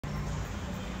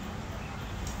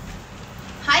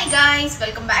Hi guys,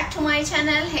 welcome back to my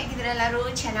channel. ಹೇಗಿದ್ದೀರಾ ಎಲ್ಲರೂ?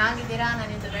 ಚೆನ್ನಾಗಿದ್ದೀರಾ?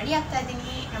 ನಾನಿದು ರೆಡಿ ಆಗ್ತಾ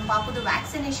ಇದ್ದೀನಿ. ನಮ್ಮ ಪಾಪುದು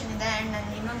ವ್ಯಾಕ್ಸಿನೇಷನ್ ಇದೆ ಆ್ಯಂಡ್ ನಾನು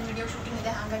ಇನ್ನೊಂದು ವಿಡಿಯೋ ಶೂಟಿಂಗ್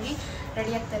ಇದೆ, ಹಾಗಾಗಿ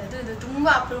ರೆಡಿ ಆಗ್ತಾ ಇರೋದು. ಇದು ತುಂಬ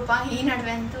ಅಪರೂಪ. ಈ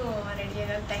ನಡುವೆ ಅಂತೂ ರೆಡಿ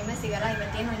ಆಗೋಕ್ಕೆ ಟೈಮೇ ಸಿಗಲ್ಲ.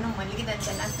 ಇವತ್ತೇನು ಇನ್ನೂ ಮಲಗಿದೆ,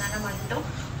 ಚೆನ್ನಾಗಿ ಸ್ನಾನ ಮಾಡಿಬಿಟ್ಟು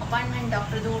ಅಪಾಯಿಂಟ್ಮೆಂಟ್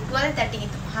ಡಾಕ್ಟ್ರದು 12:30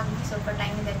 ಇತ್ತು, ಹಾಗಾಗಿ ಸ್ವಲ್ಪ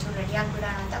ಟೈಮ್ ಇದೆ, ಚೂರು ರೆಡಿ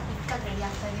ಆಗಿಬಿಡೋಣ ಅಂತ ಕ್ವಿಕ್ಕಾಗಿ ರೆಡಿ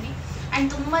ಆಗ್ತಾ ಇದ್ದೀನಿ. ಆ್ಯಂಡ್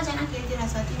ತುಂಬ ಜನ ಕೇಳ್ತೀರಾ,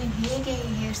 ಸತಿ ನೀವು ಹೇಗೆ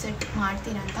ಹೇರ್ ಸೆಟ್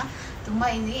ಮಾಡ್ತೀರಾ ಅಂತ. ತುಂಬ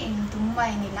ಈಸಿ, ತುಂಬ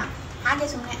ಏನಿಲ್ಲ, ಹಾಗೆ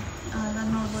ಸುಮ್ಮನೆ ಇವಾಗ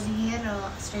ನೋಡ್ಬೋದು ಹೇರ್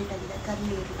ಸ್ಟ್ರೈಟ್ ಆಗಿದೆ,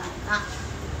 ಕರ್ಲಿ ಇರಲ್ಲ ಅಂತ.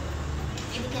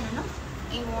 ಇದಕ್ಕೆ ನಾನು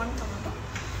ಈ ವಾಂಡ್ ತೊಗೊಂಡು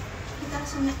ಈ ಥರ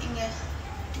ಸುಮ್ಮನೆ ಹಿಂಗೆ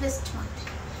ಟ್ವಿಸ್ಟ್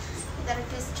ಮಾಡ್ತೀನಿ. ಈ ಥರ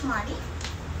ಟ್ವಿಸ್ಟ್ ಮಾಡಿ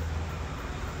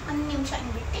 1 ನಿಮಿಷ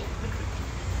ಹಿಂಗೆ ಬಿಟ್ಬಿಡ್ತೀನಿ.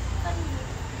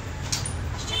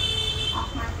 ಅಷ್ಟೇ,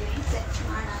 ಆಫ್ ಮಾಡ್ತೀನಿ. ಸೆಟ್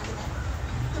ಮಾಡಾಗಿದೆ.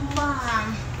 ತುಂಬ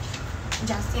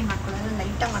ಜಾಸ್ತಿ ಏನು ಮಾಡ್ಕೊಳ್ಳೋದು,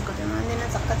 ಲೈಟಾಗಿ ಮಾಡ್ಕೊತೀವಿ. ಒಂದಿನ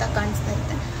ಸಖತ್ತಾಗಿ ಕಾಣಿಸ್ತಾ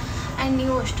ಇರುತ್ತೆ. ಆ್ಯಂಡ್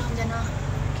ನೀವು ಅಷ್ಟೊಂದು ಜನ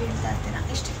ಕೇಳ್ತಾ ಇರ್ತೀರ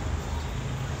ಇಷ್ಟೇ.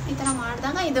 ಈ ಥರ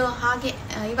ಮಾಡಿದಾಗ ಇದು ಹಾಗೆ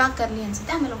ಇವಾಗ ಕರ್ಲಿ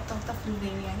ಅನಿಸುತ್ತೆ, ಆಮೇಲೆ ಹೋಗ್ತಾ ಹೋಗ್ತಾ ಫುಲ್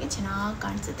ವೇವಿಯಾಗಿ ಚೆನ್ನಾಗಿ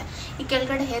ಕಾಣಿಸುತ್ತೆ. ಈ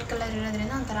ಕೆಳಗಡೆ ಹೇರ್ ಕಲರ್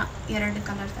ಇರೋದ್ರಿಂದ ಒಂಥರ 2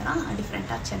 ಕಲರ್ ಥರ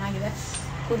ಡಿಫ್ರೆಂಟಾಗಿ ಚೆನ್ನಾಗಿದೆ.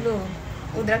 ಕೂದಲು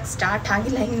ಉದ್ರಕ್ಕೆ ಸ್ಟಾರ್ಟ್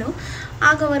ಆಗಿಲ್ಲ ಇನ್ನೂ,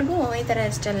 ಆಗೋವರೆಗೂ ಈ ಥರ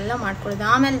ಅಷ್ಟೆಲ್ಲ ಮಾಡ್ಕೊಳ್ಳೋದು.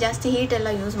 ಆಮೇಲೆ ಜಾಸ್ತಿ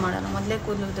ಹೀಟೆಲ್ಲ ಯೂಸ್ ಮಾಡೋಲ್ಲ, ಮೊದಲೇ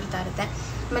ಕೂದಲು ಉದುರ್ತಾ ಇರುತ್ತೆ,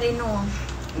 ಆಮೇಲೆ ಇನ್ನೂ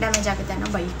ಡ್ಯಾಮೇಜ್ ಆಗುತ್ತೆ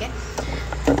ಅನ್ನೋ ಬೈಕ್ಗೆ.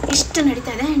 ಇಷ್ಟು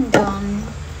ನಡೀತಾ ಇದೆ. ಆ್ಯಂಡ್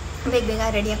ಬೇಗ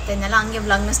ರೆಡಿ ಆಗ್ತಾ ಇದ್ದಲ್ಲ, ಹಂಗೆ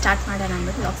ವ್ಲಾಗ್ನ ಸ್ಟಾರ್ಟ್ ಮಾಡೋಣ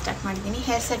ಅಂದ್ಬಿಟ್ಟು ವ್ಲಾಗ್ ಸ್ಟಾರ್ಟ್ ಮಾಡಿದ್ದೀನಿ.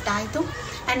 ಹೇರ್ ಸೆಟ್ ಆಯಿತು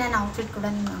ಆ್ಯಂಡ್ ನಾನು ಔಟ್ಫಿಟ್ ಕೂಡ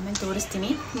ನಿಮ್ಗೆ ಆಮೇಲೆ ತೋರಿಸ್ತೀನಿ.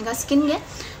 ಈಗ ಸ್ಕಿನ್ಗೆ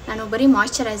ನಾನು ಬರೀ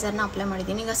ಮಾಯ್ಶ್ಚರೈಸರ್ನ ಅಪ್ಲೈ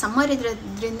ಮಾಡಿದ್ದೀನಿ. ಈಗ ಸಮ್ಮರ್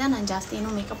ಇದ್ರಿಂದ ನಾನು ಜಾಸ್ತಿ ಏನೂ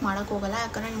ಮೇಕಪ್ ಮಾಡೋಕ್ಕೆ ಹೋಗಲ್ಲ,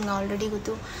 ಯಾಕಂದರೆ ನಿಮ್ಗೆ ಆಲ್ರೆಡಿ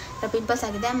ಗೊತ್ತು ಪಿಂಪಲ್ಸ್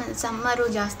ಆಗಿದೆ. ಆಮೇಲೆ ಸಮ್ಮರು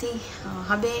ಜಾಸ್ತಿ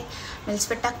ಹಬೆ ಮೇಲೆ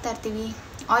ಸ್ವೆಟ್ ಆಗ್ತಾ ಇರ್ತೀವಿ,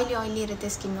 ಆಯ್ಲಿ ಇರುತ್ತೆ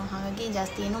ಸ್ಕಿನ್ನು, ಹಾಗಾಗಿ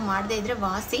ಜಾಸ್ತಿ ಏನೂ ಮಾಡದೇ ಇದ್ದರೆ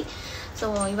ವಾಸಿ. ಸೊ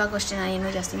ಇವಾಗ ಅಷ್ಟೇ ನಾನು ಏನೂ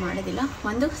ಜಾಸ್ತಿ ಮಾಡೋದಿಲ್ಲ.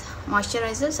 ಒಂದು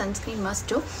ಮಾಯ್ಶ್ಚರೈಸರ್, ಸನ್ಸ್ಕ್ರೀನ್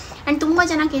ಮಸ್ಟು. ಆ್ಯಂಡ್ ತುಂಬ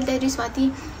ಜನ ಕೇಳ್ತಾಯಿದ್ರಿ, ಸ್ವಾತಿ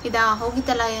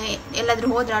ಹೋಗಿತ್ತಲ್ಲ ಎಲ್ಲಾದರೂ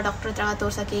ಹೋದ್ರಾ ಡಾಕ್ಟ್ರ್ ಹತ್ರ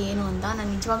ತೋರ್ಸೋಕ್ಕೆ ಏನು ಅಂತ. ನಾನು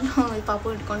ನಿಜವಾಗ್ಲೂ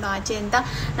ಪಾಪು ಇಟ್ಕೊಂಡು ಆಚೆ ಅಂತ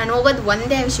ನಾನು ಹೋಗೋದು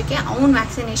ಒಂದೇ ವಿಷಯಕ್ಕೆ, ಅವ್ನು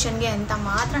ವ್ಯಾಕ್ಸಿನೇಷನ್ಗೆ ಅಂತ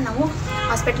ಮಾತ್ರ ನಾವು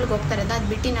ಹಾಸ್ಪಿಟ್ಲಿಗೆ ಹೋಗ್ತಾ ಇರೋದು. ಅದು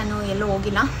ಬಿಟ್ಟು ನಾನು ಎಲ್ಲೂ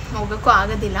ಹೋಗೋಕ್ಕೂ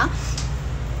ಆಗೋದಿಲ್ಲ.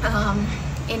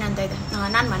 ಏನಂತ ಇದೆ,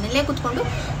 ನಾನು ಮನೆಯಲ್ಲೇ ಕೂತ್ಕೊಂಡು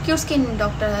CureSkin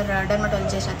ಡಾಕ್ಟರ್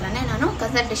ಡರ್ಮಟಾಲಜಿಸ್ಟ್ ಹತ್ರನೇ ನಾನು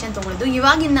ಕನ್ಸಲ್ಟೇಷನ್ ತೊಗೊಳ್ಳೋದು.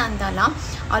 ಇವಾಗಿಂದ ಅಂತ ಅಲ್ಲ,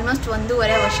 ಆಲ್ಮೋಸ್ಟ್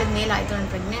 1.5 ವರ್ಷದ ಮೇಲೆ ಆಯಿತು. ನಾನು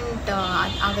ಪ್ರೆಗ್ನೆಂಟ್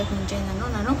ಆಗೋಕ್ಕೆ ಮುಂಚೆ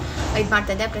ನಾನು ಇದು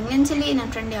ಮಾಡ್ತಾಯಿದ್ದೆ. ಪ್ರೆಗ್ನೆನ್ಸಿಲಿ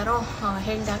ನನ್ನ ಫ್ರೆಂಡ್ ಯಾರೋ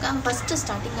ಹೇಳಿದಾಗ ಫಸ್ಟ್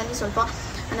ಸ್ಟಾರ್ಟಿಂಗಲ್ಲಿ ಸ್ವಲ್ಪ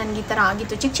ನನಗೆ ಈ ಥರ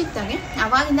ಆಗಿತ್ತು ಚಿಕ್ಕದಾಗೆ,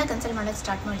 ಆವಾಗಿಂದ ಕನ್ಸಲ್ಟ್ ಮಾಡೋದು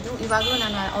ಸ್ಟಾರ್ಟ್ ಮಾಡಿದ್ದು. ಇವಾಗಲೂ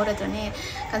ನಾನು ಅವ್ರ ಹತ್ರನೇ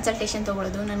ಕನ್ಸಲ್ಟೇಷನ್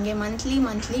ತೊಗೊಳ್ಳೋದು. ನನಗೆ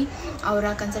ಮಂತ್ಲಿ ಅವರ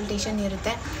ಕನ್ಸಲ್ಟೇಷನ್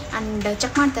ಇರುತ್ತೆ. ಆ್ಯಂಡ್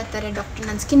ಚೆಕ್ ಮಾಡ್ತಾ ಇರ್ತಾರೆ ಡಾಕ್ಟರ್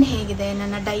ನನ್ನ ಸ್ಕಿನ್ ಹೇಗಿದೆ,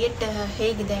 ನನ್ನ ಡಯೆಟ್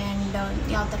ಹೇಗಿದೆ, ಆ್ಯಂಡ್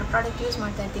ಯಾವ ಥರ ಪ್ರಾಡಕ್ಟ್ ಯೂಸ್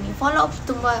ಮಾಡ್ತಾ ಇರ್ತೀನಿ. ಫಾಲೋ ಅಪ್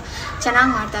ತುಂಬ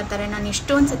ಚೆನ್ನಾಗಿ ಮಾಡ್ತಾ ಇರ್ತಾರೆ. ನಾನು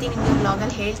ಎಷ್ಟೊಂದು ಸತಿ ನಿಮಗೆ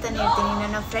ಬ್ಲಾಗಲ್ಲಿ ಹೇಳ್ತಾನೆ ಇರ್ತೀನಿ.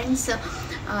 ನನ್ನ ಫ್ರೆಂಡ್ಸ್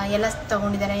ಎಲ್ಲ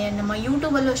ತೊಗೊಂಡಿದ್ದಾರೆ. ನಮ್ಮ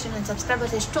ಯೂಟ್ಯೂಬಲ್ಲೂ ಅಷ್ಟೇ ನನ್ನ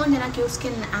ಸಬ್ಸ್ಕ್ರೈಬರ್ಸ್ ಎಷ್ಟೊಂದು ಜನ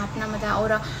CureSkin ಆ್ಯಪ್ನ ಮತ್ತು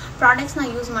ಅವರ ಪ್ರಾಡಕ್ಟ್ಸ್ನ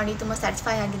ಯೂಸ್ ಮಾಡಿ ತುಂಬ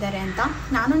ಸ್ಯಾಟಿಸ್ಫೈ ಆಗಿದ್ದಾರೆ ಅಂತ.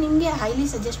 ನಾನು ನಿಮಗೆ ಹೈಲಿ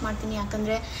ಸಜೆಸ್ಟ್ ಮಾಡ್ತೀನಿ,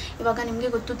 ಯಾಕಂದರೆ ಇವಾಗ ನಿಮಗೆ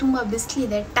ಗೊತ್ತು ತುಂಬ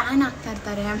ಬಿಸಿಲಿದೆ, ಟ್ಯಾನ್ ಆಗ್ತಾ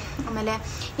ಇರ್ತಾರೆ. ಆಮೇಲೆ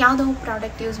ಯಾವುದೋ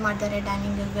ಪ್ರಾಡಕ್ಟ್ ಯೂಸ್ ಮಾಡ್ತಾರೆ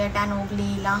ಟ್ಯಾನಿಂಗಿಗೆ, ಟ್ಯಾನ್ ಹೋಗಲಿ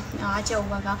ಇಲ್ಲ ಆಚೆ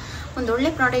ಹೋಗುವಾಗ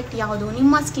ಒಂದೊಳ್ಳೆ ಪ್ರಾಡಕ್ಟ್ ಯಾವುದು,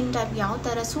 ನಿಮ್ಮ ಸ್ಕಿನ್ ಟೈಪ್ ಯಾವ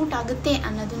ಥರ ಸೂಟ್ ಆಗುತ್ತೆ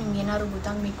ಅನ್ನೋದು ನಿಮ್ಗೆ ಏನಾದ್ರು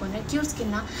ಗೊತ್ತಾಗಬೇಕು ಅಂದರೆ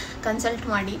CureSkinನ ಕನ್ಸಲ್ಟ್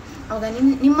ಮಾಡಿ. ಅವಾಗ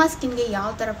ನಿಮ್ಮ ಸ್ಕಿನ್ಗೆ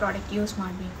ಯಾವ ಥರ ಪ್ರಾಡಕ್ಟ್ ಯೂಸ್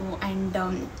ಮಾಡಬೇಕು ಆ್ಯಂಡ್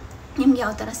ನಿಮ್ಗೆ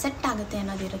ಯಾವ ಥರ ಸೆಟ್ ಆಗುತ್ತೆ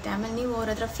ಅನ್ನೋದಿರುತ್ತೆ. ಆಮೇಲೆ ನೀವು ಅವ್ರ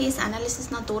ಹತ್ರ ಫೇಸ್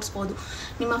ಅನಾಲಿಸಿಸ್ನ ತೋರಿಸ್ಬೋದು,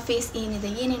 ನಿಮ್ಮ ಫೇಸ್ ಏನಿದೆ,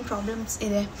 ಏನೇನು ಪ್ರಾಬ್ಲಮ್ಸ್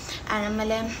ಇದೆ.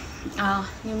 ಆಮೇಲೆ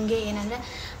ನಿಮಗೆ ಏನಂದರೆ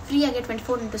ಫ್ರೀಯಾಗಿ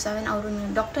 24/7 ಅವರು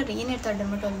ಡಾಕ್ಟರ್ ಏನಿರ್ತಾರೆ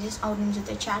ಡರ್ಮಟಾಲಜಿಸ್ಟ್, ಅವ್ರ ನಿಮ್ಮ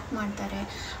ಜೊತೆ ಚಾಟ್ ಮಾಡ್ತಾರೆ.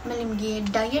 ಆಮೇಲೆ ನಿಮಗೆ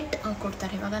ಡಯೆಟ್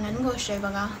ಕೊಡ್ತಾರೆ. ಇವಾಗ ನನಗೂ ಅಷ್ಟೇ,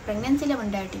 ಇವಾಗ ಪ್ರೆಗ್ನೆನ್ಸಿಲೇ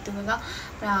ಒಂದು ಡಯಟ್ ಇತ್ತು, ಇವಾಗ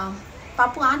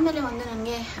ಪಾಪು ಆದಮೇಲೆ ಒಂದು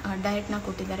ನನಗೆ ಡಯೆಟ್ನ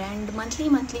ಕೊಟ್ಟಿದ್ದಾರೆ. ಆ್ಯಂಡ್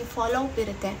ಮಂತ್ಲಿ ಫಾಲೋ ಅಪ್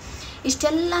ಇರುತ್ತೆ.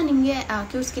 ಇಷ್ಟೆಲ್ಲ ನಿಮಗೆ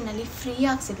CureSkinನಲ್ಲಿ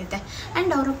ಫ್ರೀಯಾಗಿ ಸಿಗುತ್ತೆ.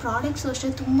 ಆ್ಯಂಡ್ ಅವರ ಪ್ರಾಡಕ್ಟ್ಸು ಅಷ್ಟೇ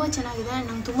ತುಂಬ ಚೆನ್ನಾಗಿದೆ, ಆ್ಯಂಡ್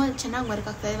ನಂಗೆ ತುಂಬ ಚೆನ್ನಾಗಿ ವರ್ಕ್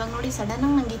ಆಗ್ತಾಯಿದೆ. ಇವಾಗ ನೋಡಿ,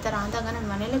 ಸಡನ್ನಾಗಿ ನಂಗೆ ಈ ಥರ ಆದಾಗ ನಾನು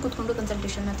ಮನೆಯಲ್ಲೇ ಕೂತ್ಕೊಂಡು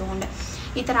ಕನ್ಸಲ್ಟೇಷನ್ನ ತೊಗೊಂಡೆ.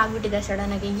 ಈ ಥರ ಆಗಿಬಿಟ್ಟಿದೆ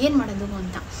ಸಡನ್ನಾಗಿ, ಏನು ಮಾಡೋದು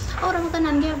ಅಂತ. ಅವ್ರು ಅವಾಗ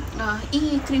ನನಗೆ ಈ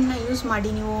ಕ್ರೀಮ್ನ ಯೂಸ್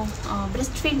ಮಾಡಿ, ನೀವು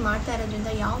ಬ್ರೆಸ್ಟ್ ಫೀಡ್ ಮಾಡ್ತಾ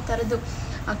ಇರೋದ್ರಿಂದ ಯಾವ ಥರದ್ದು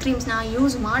ಕ್ರೀಮ್ಸ್ನ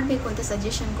ಯೂಸ್ ಮಾಡಬೇಕು ಅಂತ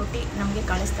ಸಜೆಷನ್ ಕೊಟ್ಟು ನಮಗೆ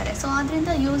ಕಳಿಸ್ತಾರೆ. ಸೊ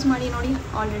ಅದರಿಂದ ಯೂಸ್ ಮಾಡಿ ನೋಡಿ,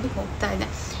 ಆಲ್ರೆಡಿ ಹೋಗ್ತಾ ಇದೆ.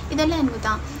 ಇದೆಲ್ಲ ಏನು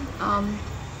ಗೊತ್ತಾ,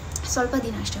 ಸ್ವಲ್ಪ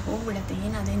ದಿನ ಅಷ್ಟೇ ಹೋಗ್ಬಿಡುತ್ತೆ,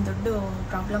 ಏನದೇನು ದೊಡ್ಡ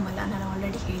ಪ್ರಾಬ್ಲಮ್ ಅಲ್ಲ. ನಾನು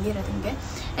ಆಲ್ರೆಡಿ ಹೇಳಿರೋದು ನಿಮಗೆ.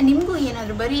 ನಿಮಗೂ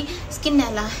ಏನಾದರೂ ಬರೀ ಸ್ಕಿನ್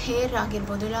ಎಲ್ಲ, ಹೇರ್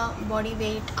ಆಗಿರ್ಬೋದು, ಇಲ್ಲ ಬಾಡಿ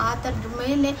ವೆಯ್ಟ್ ಆ ಥರದ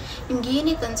ಮೇಲೆ ನಿಮ್ಗೆ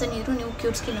ಏನೇ ಕನ್ಸರ್ನ್ ಇದ್ದರೂ ನೀವು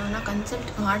CureSkinನ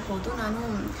ಕನ್ಸಲ್ಟ್ ಮಾಡ್ಬೋದು. ನಾನು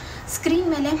ಸ್ಕ್ರೀನ್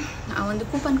ಮೇಲೆ ಒಂದು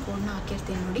ಕೂಪನ್ ಕೋಡ್ನ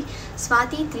ಹಾಕಿರ್ತೀನಿ ನೋಡಿ,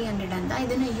 ಸ್ವಾತಿ 300 ಅಂತ.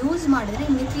 ಇದನ್ನು ಯೂಸ್ ಮಾಡಿದ್ರೆ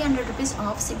ನಿಮಗೆ 300 ರೂಪೀಸ್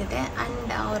ಆಫ್ ಸಿಗುತ್ತೆ.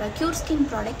 ಆ್ಯಂಡ್ ಅವರ CureSkin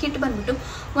ಪ್ರಾಡಕ್ಟ್ ಕಿಟ್ ಬಂದುಬಿಟ್ಟು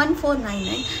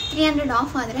 1499. 300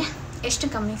 ಆಫ್ ಆದರೆ ಎಷ್ಟು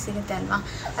ಕಮ್ಮಿ ಸಿಗುತ್ತೆ ಅಲ್ವಾ.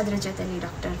 ಅದರ ಜೊತೆಲಿ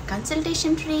doctor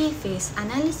consultation free, face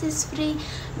analysis free,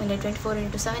 ಆಮೇಲೆ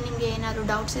 24/7 ನಿಮಗೆ ಏನಾದರೂ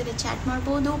ಡೌಟ್ಸ್ ಇದ್ದರೆ ಚಾಟ್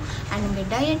ಮಾಡ್ಬೋದು. ಆ್ಯಂಡ್ ನಿಮಗೆ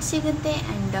ಡಯೆಟ್ ಸಿಗುತ್ತೆ,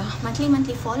 ಆ್ಯಂಡ್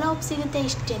ಮಂತ್ಲಿ ಫಾಲೋ ಅಪ್ ಸಿಗುತ್ತೆ.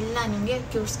 ಇಷ್ಟೆಲ್ಲ ನಿಮಗೆ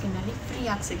CureSkinನಲ್ಲಿ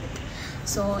ಫ್ರೀಯಾಗಿ ಸಿಗುತ್ತೆ.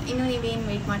 ಸೊ ಇನ್ನೂ ನೀವೇನು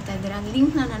ವೆಯ್ಟ್ ಮಾಡ್ತಾ ಇದ್ದೀರಾ,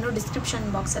 ಲಿಂಕ್ನ ನಾನು ಡಿಸ್ಕ್ರಿಪ್ಷನ್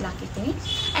ಬಾಕ್ಸಲ್ಲಿ ಹಾಕಿರ್ತೀನಿ.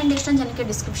 ಆ್ಯಂಡ್ ಎಷ್ಟೊಂದು ಜನಕ್ಕೆ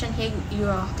ಡಿಸ್ಕ್ರಿಪ್ಷನ್ ಹೇಗೆ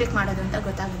ಕ್ಲಿಕ್ ಮಾಡೋದು ಅಂತ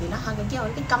ಗೊತ್ತಾಗೋದಿಲ್ಲ, ಹಾಗಾಗಿ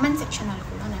ಅವ್ರಿಗೆ ಕಮೆಂಟ್ ಸೆಕ್ಷನಲ್ಲಿ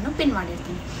ಕೂಡ ನಾನು ಪಿನ್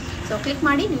ಮಾಡಿರ್ತೀನಿ. ಸೊ ಕ್ಲಿಕ್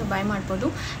ಮಾಡಿ ನೀವು ಬೈ ಮಾಡ್ಬೋದು.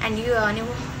 ಆ್ಯಂಡ್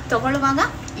ನೀವು ತೊಗೊಳ್ಳುವಾಗ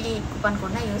ಈ ಕೂಪನ್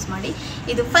ಕೋಡ್ನ ಯೂಸ್ ಮಾಡಿ.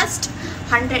 ಇದು ಫಸ್ಟ್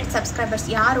 100 ಸಬ್ಸ್ಕ್ರೈಬರ್ಸ್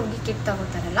ಯಾರು ಹೋಗಿ ಕಿಟ್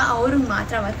ತಗೋತಾರಲ್ಲ ಅವ್ರಿಗೆ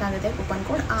ಮಾತ್ರ ವರ್ಕ್ ಆಗುತ್ತೆ ಕೂಪನ್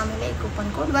ಕೋಡ್. ಆಮೇಲೆ ಈ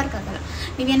ಕೂಪನ್ ಕೋಡ್ ವರ್ಕ್ ಆಗೋಲ್ಲ.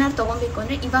 ನೀವೇನಾದ್ರು ತೊಗೊಬೇಕು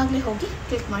ಅಂದರೆ ಇವಾಗಲೇ ಹೋಗಿ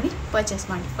ಕ್ಲಿಕ್ ಮಾಡಿ ಪರ್ಚೇಸ್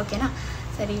ಮಾಡಿ, ಓಕೆನಾ?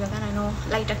 ಸರಿ, ಇವಾಗ ನಾನು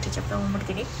ಲೈಟಾಗಿ ಟಚಪ್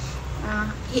ತೊಗೊಂಡ್ಬಿಡ್ತೀನಿ.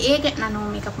 ಹೇಗೆ ನಾನು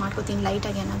ಮೇಕಪ್ ಮಾಡ್ಕೋತೀನಿ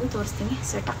ಲೈಟಾಗಿ ಅನ್ನೋದು ತೋರಿಸ್ತೀನಿ.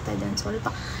 ಸ್ವೆಟ್ ಆಗ್ತಾಯಿದೆ ಒಂದು ಸ್ವಲ್ಪ,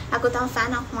 ಯಾಕೋತಾ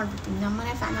ಫ್ಯಾನ್ ಆಫ್ ಮಾಡಿಬಿಡ್ತೀನಿ.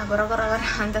 ನಮ್ಮನೆ ಫ್ಯಾನ್ ಗೊರ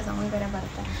ಅಂತ ಸೌಂಡ್ ಬೇರೆ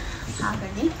ಬರುತ್ತೆ.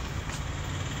 ಹಾಗಾಗಿ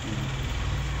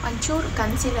ಒಂಚೂರು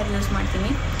ಕನ್ಸೀಲರ್ ಯೂಸ್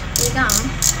ಮಾಡ್ತೀನಿ. ಈಗ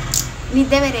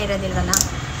ನಿದ್ದೆ ಬೇರೆ ಇರೋದಿಲ್ವಲ್ಲ,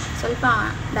 ಸ್ವಲ್ಪ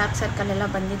ಡಾರ್ಕ್ ಸರ್ಕಲ್ ಎಲ್ಲ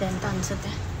ಬಂದಿದೆ ಅಂತ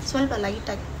ಅನಿಸುತ್ತೆ. ಸ್ವಲ್ಪ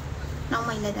ಲೈಟಾಗಿ ನಮ್ಮ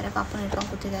ಇಲ್ಲಿದ್ದಾರೆ, ಪಾಪನ ಇಟ್ಕೊಂಡು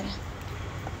ಕೂತಿದ್ದಾರೆ,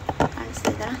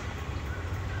 ಕಾಣಿಸ್ತಿದ್ದಾರಾ?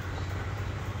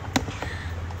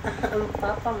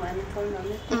 ಪಾಪ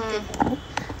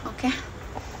ಓಕೆ.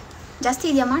 ಜಾಸ್ತಿ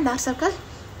ಇದೆಯಮ್ಮ ಡಾರ್ಕ್ ಸರ್ಕಲ್?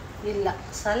 ಇಲ್ಲ,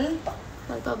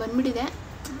 ಸ್ವಲ್ಪ ಬಂದ್ಬಿಟ್ಟಿದೆ.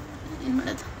 ಏನು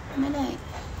ಮಾಡೋದು? ಆಮೇಲೆ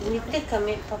ನಿದ್ದೆ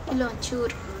ಕಮ್ಮಿ ಪಾಪ. ಇಲ್ಲ,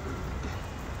 ಒಂಚೂರು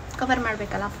ಕವರ್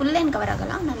ಮಾಡಬೇಕಲ್ಲ, ಫುಲ್ ಏನು ಕವರ್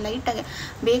ಆಗೋಲ್ಲ. ನಾನು ಲೈಟಾಗಿ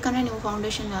ಬೇಕಂದರೆ ನೀವು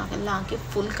ಫೌಂಡೇಶನ್ ಎಲ್ಲ ಹಾಕಿ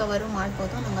ಫುಲ್ ಕವರು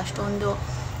ಮಾಡ್ಬೋದು. ನಂಗೆ ಅಷ್ಟೊಂದು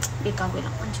ಬೇಕಾಗಿಲ್ಲ.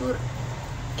 ಒಂಚೂರು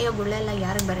ಅಯ್ಯೋ ಗುಳ್ಳೆಲ್ಲ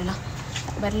ಯಾರಿಗೆ ಬರೋಲ್ಲ,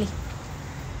 ಬರಲಿ,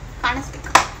 ಕಾಣಿಸ್ಬೇಕು.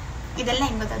 ಇದೆಲ್ಲ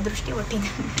ಹೆಂಗೆ ಗೊತ್ತಾ, ದೃಷ್ಟಿ ಒಟ್ಟಿದೆ.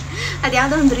 ಅದು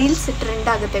ಯಾವುದೋ ಒಂದು ರೀಲ್ಸ್ ಟ್ರೆಂಡ್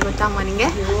ಆಗುತ್ತೆ ಗೊತ್ತಮ್ಮ ನಿಮಗೆ?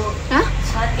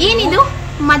 ಏನಿದು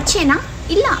ಮಚ್ಚೆನಾ?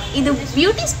 ಇಲ್ಲ, ಇದು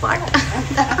ಬ್ಯೂಟಿ ಸ್ಪಾಟ್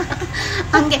ಅಂತ.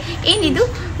 ಹಂಗೆ ಏನಿದು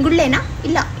ಗುಳ್ಳೆನಾ?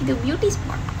 ಇಲ್ಲ, ಇದು ಬ್ಯೂಟಿ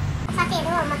ಸ್ಪಾಟ್.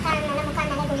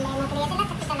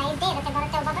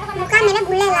 ಮುಖ ಮೇಲೆ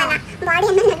ಗುಳ್ಳೆ ಇಲ್ಲ, ಬಾಡಿ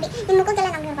ಮೇಲೆ ನಗಡಿ. ನಿಮ್ಮ ಮುಖಕ್ಕೆಲ್ಲ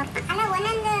ನಗಡಿ ಬರುತ್ತೆ ಅಲ್ಲ,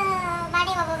 ಒಂದೊಂದು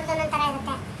ಬಾಡಿ ಒಬ್ಬೊಬ್ರದ್ದು ಒಂದೊಂದು ಥರ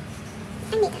ಇರುತ್ತೆ.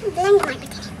 ಬ್ಲೆಂಡ್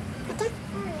ಮಾಡ್ಬಿಡ್ತೀನಿ. ಓಕೆ,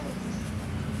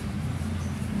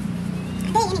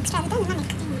 ಅದೇ ಏನು ಎಕ್ಸ್ಟ್ರಾ ಆಗುತ್ತೆ ಅದನ್ನ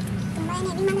ನೆಕ್ಸ್ಟ್ ಮಾಡ್ತೀನಿ. ತುಂಬ ಏನು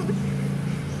ಹೆವಿ ಮಾಡೋದು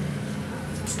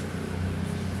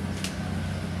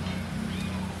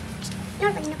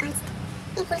ನೋಡ್ಬೋದು, ಇನ್ನೂ ಕಾಣಿಸುತ್ತೆ.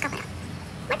 ಈ ಫುಲ್ ಕವರ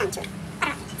ಬಟ್ ಒಂಚೂರು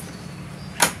ಪರವಾಗಿಲ್ಲ.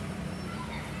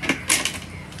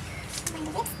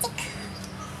 ಒಂದು ಲಿಪ್ಸ್ಟಿಕ್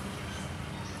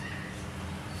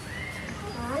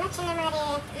ಚೆನ್ನಾಗಿ ಮಾಡಿ.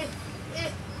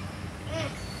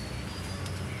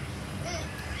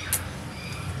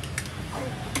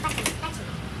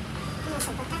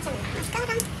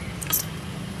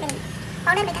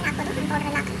 ಪೌಡರ್ ಬೇಕಾದ್ರೆ ಹಾಕ್ಬೋದು, ನಾನು ಪೌಡರ್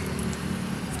ಎಲ್ಲ ಹಾಕೋದು.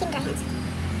 ಸ್ಕಿನ್ ಡ್ರೈ ಅನ್ಸುತ್ತೆ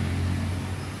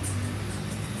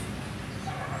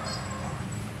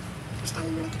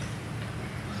ಅಷ್ಟೊಂದು ನೋಡೋಕ್ಕೆ.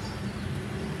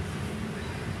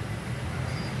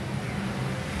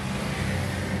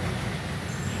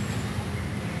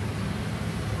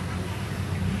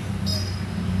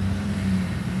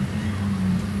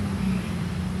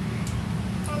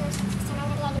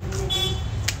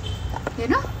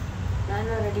 ಏನು? ನಾನು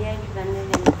ರೆಡಿಯಾಗಿ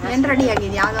ಬಂದಿದ್ದೀನಿ. ಏನು ರೆಡಿ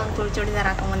ಆಗಿದೆ? ಯಾವುದೋ ಒಂದು ತುಳು ಚೂಡಿದಾರ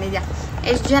ಹಾಕೊಂಡ್ಬಂದಿದ್ಯಾ?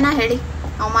 ಎಷ್ಟು ಜನ ಹೇಳಿ?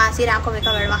 ಅಮ್ಮ ಸೀರೆ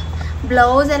ಹಾಕೋಬೇಕಾ ಬೇಡವಾ?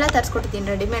 ಬ್ಲೌಸ್ ಎಲ್ಲ ತರಿಸ್ಕೊಟ್ಟಿದ್ದೀನಿ,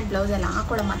 ರೆಡಿಮೇಡ್ ಬ್ಲೌಸ್ ಎಲ್ಲ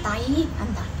ಹಾಕೊಡಮ್ಮ ತಾಯಿ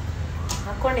ಅಂತ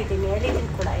ಹಾಕ್ಕೊಂಡಿದ್ದೀನಿ,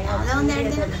 ಹೇಳಿದ್ದೀನಿ ಕೂಡ. ಯಾವುದೋ ಒಂದು 2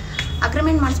 ದಿನ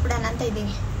ಅಗ್ರಿಮೆಂಟ್ ಮಾಡಿಸ್ಬಿಡೋಣ ಅಂತ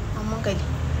ಇದ್ದೀನಿ ಅಮ್ಮನ ಕೈಲಿ.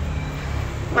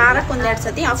 ವಾರಕ್ಕೆ 1-2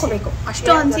 ಸತಿ ಹಾಕೋಬೇಕು,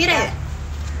 ಅಷ್ಟು ಒಂದು ಸೀರೆ ಇದೆ.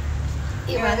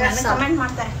 ಇವಾಗ ಕಮೆಂಟ್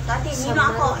ಮಾಡ್ತಾರೆ, ನೀನು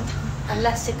ಹಾಕೋ ಅಂತ. ಅಲ್ಲ,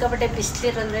 ಸಿಕ್ಕಾಪಟ್ಟೆ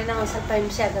ಬಿಸಿಲಿರೋದ್ರೆ ನಾವು ಸ್ವಲ್ಪ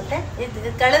ಹಿಂಸೆ ಆಗುತ್ತೆ.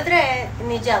 ಇದು ಕಳೆದ್ರೆ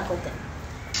ನಿಜ ಆಗುತ್ತೆ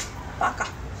ಪಾಕ.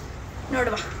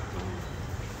 ನೋಡುವ,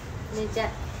 ನಿಜ.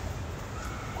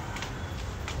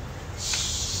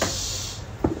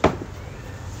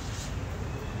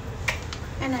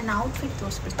 ನನ್ನ ಔಟ್ಫಿಟ್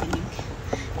ತೋರಿಸ್ಬಿಡ್ತೀನಿ ನಿಮಗೆ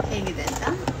ಹೇಗಿದೆ ಅಂತ.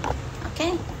 ಓಕೆ,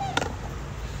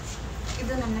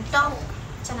 ಇದು ನನ್ನ ಟಾಪ್.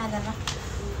 ಚೆನ್ನಾಗಲ್ಲ?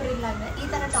 ಫ್ರಿಲ್ಲಾಗಿದೆ. ಈ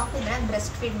ಥರ ಟಾಪ್ ಇದ್ದರೆ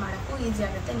ಬ್ರೆಸ್ಟ್ ಫೀಡ್ ಮಾಡೋಕ್ಕೂ ಈಸಿ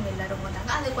ಆಗುತ್ತೆ. ನೀವೆಲ್ಲರೂ ಹೋದಾಗ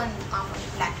ಅದಕ್ಕೊಂದು ಮಾಮೂಲಿ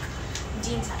ಬ್ಲ್ಯಾಕ್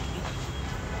ಜೀನ್ಸ್ ಹಾಕಿದ್ದೀನಿ.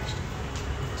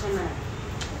 ಚೆನ್ನಾಗಿ.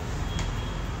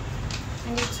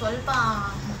 ನನಗೆ ಸ್ವಲ್ಪ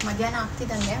ಮಧ್ಯಾಹ್ನ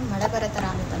ಆಗ್ತಿದ್ದಂಗೆ ಮಳೆ ಬರೋ ಥರ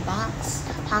ಆಗುತ್ತಲ್ವಾ,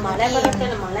 ಮಳೆ ಬರುತ್ತೆ,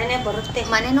 ಮಳೆನೇ ಬರುತ್ತೆ.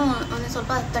 ಮನೆಯೂ ಒಂದೊಂದು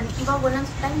ಸ್ವಲ್ಪ ಥಂಡಿ. ಇವಾಗ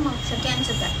ಒಂದೊಂದು ಟೈಮ್ ಸೆಕೆ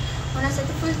ಅನಿಸುತ್ತೆ,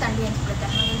 ಒಂದೊಂದ್ಸತಿ ಫುಲ್ ಥಂಡಿ ಅನಿಸ್ಬಿಡುತ್ತೆ.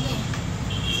 ಹಾಗಾಗಿ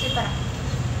ಸ್ಲಿಪ್ಪರ್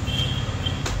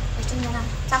ಎಷ್ಟೊಂದು ಜನ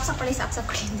ಸಾಕ್ಸ್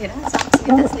ಹಾಕ್ಕೊಳ್ಳಿ ಅಂತೀರ.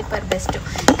 ಸಾಕ್ಸ್ಗಿಂತ ಸ್ಲಿಪ್ಪರ್ ಬೆಸ್ಟು.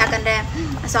 ಯಾಕಂದರೆ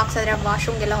ಸಾಕ್ಸ್ ಆದರೆ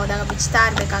ವಾಶ್ರೂಮ್ಗೆಲ್ಲ ಹೋದಾಗ ಬಿಚ್ತಾ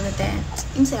ಇರಬೇಕಾಗುತ್ತೆ,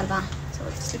 ಹಿಂಸೆ ಅಲ್ವಾ? ಸೊ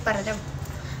ಸ್ಲಿಪ್ಪರ್ ಆದರೆ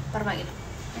ಪರವಾಗಿಲ್ಲ.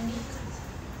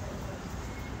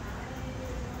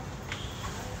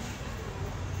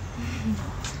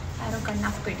 ಯಾರೋ ಕಣ್ಣು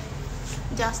ಹಾಕ್ಬೇಡಿ,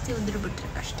 ಜಾಸ್ತಿ ಉದುರು ಬಿಟ್ರೆ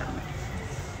ಕಷ್ಟ.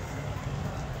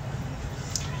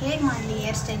 ಹೇಗೆ ಮಾಡಲಿ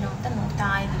ಹೇರ್ ಸ್ಟೈಲು ಅಂತ ನೋಡ್ತಾ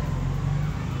ಇದ್ವಿ.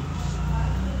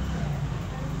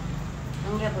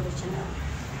 ಹಂಗೆ ಬಿಡು, ಚೆನ್ನಾಗಿ.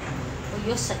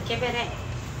 ಅಯ್ಯೋ ಸಕ್ಕೆ ಬೇರೆ.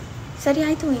 ಸರಿ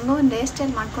ಆಯಿತು, ಹಿಂಗೋ ಒಂದು ಹೇರ್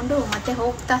ಸ್ಟೈಲ್ ಮಾಡಿಕೊಂಡು ಮತ್ತೆ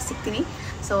ಹೋಗ್ತಾ ಸಿಗ್ತೀನಿ.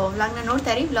 ಸೊ ವ್ಲಾಗ್ನ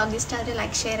ನೋಡ್ತಾ ಇರಿ. ವ್ಲಾಗ್ ಇಷ್ಟ ಆದರೆ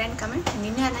ಲೈಕ್, ಶೇರ್ ಆ್ಯಂಡ್ ಕಮೆಂಟ್.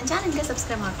 ನಿನ್ನೆ ನನ್ನ ಚಾನಲ್ಗೆ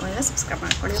ಸಬ್ಸ್ಕ್ರೈಬ್ ಮಾಡ್ಕೊಳ್ಳಿ, ಸಬ್ಸ್ಕ್ರೈಬ್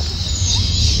ಮಾಡ್ಕೊಳ್ಳಿ.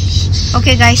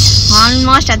 ಓಕೆ ಗೈಸ್,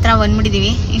 ಆಲ್ಮೋಸ್ಟ್ ಹತ್ರ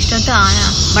ಬಂದ್ಬಿಟ್ಟಿದ್ದೀವಿ. ಇಷ್ಟೊತ್ತು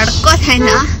ಬಡ್ಕೋತಾ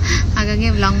ಇದ್ದ, ಹಾಗಾಗಿ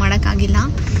ವ್ಲಾಗ್ ಮಾಡೋಕ್ಕಾಗಿಲ್ಲ.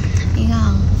 ಈಗ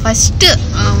ಫಸ್ಟ್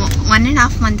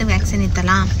 1.5 ಮಂತ್ ವ್ಯಾಕ್ಸಿನ್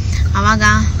ಇತ್ತಲ್ಲ, ಆವಾಗ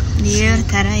ದೇವ್ರ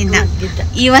ಥರ ಇದ್ದ.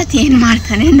 ಇವತ್ತು ಏನು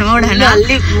ಮಾಡ್ತಾನೆ ನೋಡೋಣ.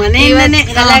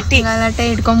 ಗಲಾಟೆ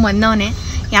ಇಟ್ಕೊಂಡ್ ಬಂದವನೆ,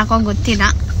 ಯಾಕೋ ಗೊತ್ತಿಲ್ಲ.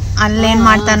 ಅಲ್ಲೇನು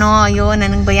ಮಾಡ್ತಾನೋ ಅಯ್ಯೋ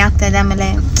ನನಗೆ ಭಯ ಆಗ್ತಾ ಇದೆ. ಆಮೇಲೆ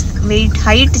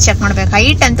ಹೈಟ್ ಚೆಕ್ ಮಾಡ್ಬೇಕು.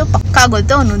 ಹೈಟ್ ಅಂತೂ ಪಕ್ಕಾ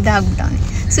ಗೊತ್ತು, ಅವ್ನು ಉದ್ದ ಆಗ್ಬಿಟ್ಟವನೆ.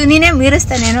 ಸುನಿನೇ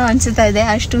ಮೀರಿಸ್ತಾನೇನೋ ಅನ್ಸುತ್ತಾ ಇದೆ,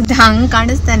 ಅಷ್ಟು ಉದ್ದ ಹಂಗೆ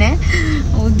ಕಾಣಿಸ್ತಾನೆ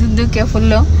ಉದ್ದುದ್ದಕ್ಕೆ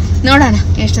ಫುಲ್ಲು. ನೋಡೋಣ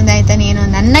ಎಷ್ಟುದ್ದ ಆಯ್ತಾನೆ ಏನು.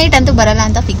 ನನ್ನ ಹೈಟ್ ಅಂತೂ ಬರಲ್ಲ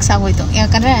ಅಂತ ಫಿಕ್ಸ್ ಆಗೋಯ್ತು,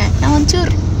 ಯಾಕಂದರೆ ನಾವು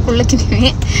ಒಂಚೂರು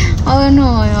ಕುಳ್ಳಕ್ಕಿದ್ದೀವಿ, ಅವನು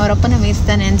ಅವರಪ್ಪನ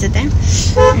ಮೀರಿಸ್ತಾನೆ ಅನಿಸುತ್ತೆ.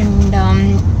 ಆ್ಯಂಡ್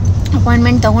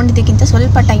ಅಪಾಯಿಂಟ್ಮೆಂಟ್ ತೊಗೊಂಡಿದ್ದಕ್ಕಿಂತ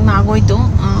ಸ್ವಲ್ಪ ಟೈಮ್ ಆಗೋಯ್ತು.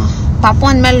 ಪಾಪು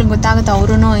ಅಂದಮೇಲೆ ಗೊತ್ತಾಗುತ್ತೆ,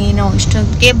 ಅವ್ರೂ ಏನೋ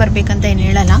ಇಷ್ಟಕ್ಕೆ ಬರಬೇಕಂತ ಏನು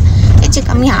ಹೇಳಲ್ಲ, ಹೆಚ್ಚು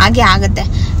ಕಮ್ಮಿ ಹಾಗೆ ಆಗುತ್ತೆ.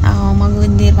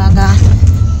 ಮಗುವಿಂದಿರುವಾಗ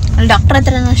ಅಲ್ಲಿ ಡಾಕ್ಟ್ರ್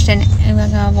ಹತ್ರನೂ ಅಷ್ಟೇ,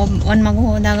 ಇವಾಗ ಒಂದು ಮಗು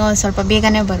ಹೋದಾಗ ಸ್ವಲ್ಪ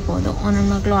ಬೇಗನೆ ಬರ್ಬೋದು, ಒಂದೊಂದು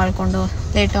ಮಗಳು ಆಳ್ಕೊಂಡು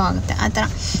ಲೇಟು ಆಗುತ್ತೆ, ಆ ಥರ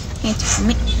ಹೆಚ್ಚು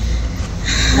ಕಮ್ಮಿ.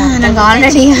 ನನಗೆ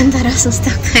ಆಲ್ರೆಡಿ ಒಂಥರ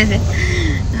ಸುಸ್ತಾಗ್ತಾ ಇದೆ.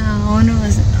 ಅವನು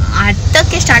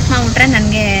ಅಟ್ಟಕ್ಕೆ ಸ್ಟಾರ್ಟ್ ಮಾಡಿಬಿಟ್ರೆ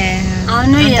ನನಗೆ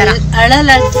ಅವನು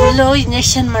ಅಳಲ್ಲ, ಫುಲ್ಲು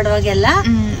ಇಂಜೆಕ್ಷನ್ ಮಾಡುವಾಗೆಲ್ಲ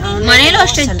ಮನೇಲೂ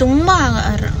ಅಷ್ಟೇ ತುಂಬ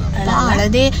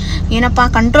ಅಳದೆ, ಏನಪ್ಪ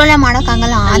ಕಂಟ್ರೋಲೇ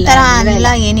ಮಾಡೋಕ್ಕಾಗಲ್ಲ ಆ ಥರ ಎಲ್ಲ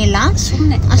ಏನಿಲ್ಲ,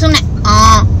 ಸುಮ್ಮನೆ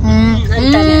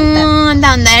ಅಂತ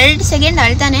ಒಂದು 2 ಸೆಕೆಂಡ್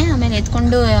ಅಳ್ತಾನೆ, ಆಮೇಲೆ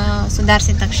ಎತ್ಕೊಂಡು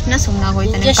ಸುಧಾರಿಸಿದ ತಕ್ಷಣ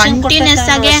ಸುಮ್ಮನಾಗೋಯ್ತಾನೆ. ಕಂಟಿನ್ಯೂಸ್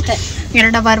ಆಗಿ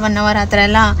 2 ಅವರ್ 1 ಅವರ್ ಆ ಥರ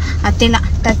ಎಲ್ಲ ಹತ್ತಿಲ್ಲ,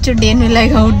 ಟಚ್ ಏನೂ ಇಲ್ಲ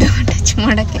ಈಗ ಔಟ್ ಟಚ್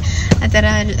ಮಾಡೋಕ್ಕೆ. ಆ ಥರ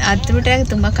ಹತ್ಬಿಟ್ರೆ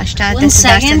ತುಂಬ ಕಷ್ಟ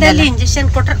ಆಗುತ್ತೆ. ಇಂಜೆಕ್ಷನ್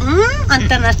ಕೊಟ್ರೆ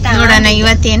ನೋಡೋಣ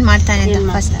ಇವತ್ತೇನು ಮಾಡ್ತಾನೆ ಅಂತ.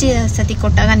 ಫಸ್ಟ್ ಸತಿ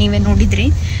ಕೊಟ್ಟಾಗ ನೀವೇ ನೋಡಿದ್ರಿ,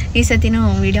 ಈ ಸತಿನೂ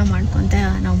ವಿಡಿಯೋ ಮಾಡ್ಕೊಂತ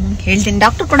ನಾವು ಹೇಳ್ತೀನಿ.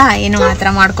 ಡಾಕ್ಟ್ರು ಕೂಡ ಏನು ಆ ಥರ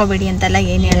ಮಾಡ್ಕೋಬೇಡಿ ಅಂತೆಲ್ಲ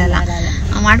ಏನು ಹೇಳಲ್ಲ,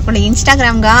 ಮಾಡ್ಕೊಳ್ಳಿ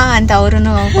ಇನ್ಸ್ಟಾಗ್ರಾಮ್ಗ ಅಂತ ಅವರು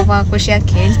ಪಾಪ ಖುಷಿಯಾಗಿ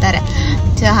ಕೇಳ್ತಾರೆ.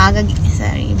 ಸೊ ಹಾಗಾಗಿ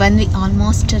ಸರಿ ಬಂದ್ವಿ,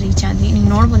 ಆಲ್ಮೋಸ್ಟ್ ರೀಚ್ ಆದ್ವಿ. ನೀವು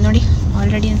ನೋಡ್ಬೋದು ನೋಡಿ,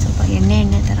 ಆಲ್ರೆಡಿ ಒಂದು ಸ್ವಲ್ಪ ಎಣ್ಣೆ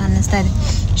ಥರ ಅನ್ನಿಸ್ತಾ ಇದೆ.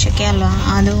 ಶೆಕೆ ಅಲ್ವಾ,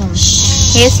 ಅದು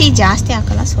AC ಜಾಸ್ತಿ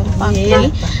ಹಾಕಲ್ಲ, ಸ್ವಲ್ಪ ಹಾಕ್ತೀವಿ.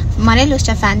 ಮನೇಲೂ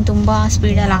ಅಷ್ಟೇ ಫ್ಯಾನ್ ತುಂಬ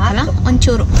ಸ್ಪೀಡಲ್ಲಿ ಹಾಕಲ್ಲ,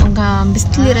 ಒಂಚೂರು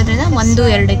ಬಿಸಿಲಿರೋದ್ರಿಂದ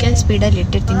 1-2ಕ್ಕೆ ಸ್ಪೀಡಲ್ಲಿ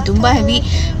ಇಟ್ಟಿರ್ತೀನಿ. ತುಂಬ ಹೆವಿ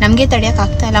ನಮಗೆ ತಡೆಯೋಕೆ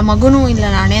ಆಗ್ತಾ ಇಲ್ಲ, ಮಗುನೂ ಇಲ್ಲ,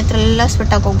 ನಾಣೆ ಹತ್ರ ಎಲ್ಲ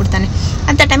ಸ್ವೆಟ್ಟಾಗಿ ಹೋಗ್ಬಿಡ್ತಾನೆ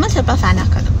ಅಂತ ಟೈಮಲ್ಲಿ ಸ್ವಲ್ಪ ಫ್ಯಾನ್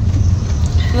ಹಾಕೋದು.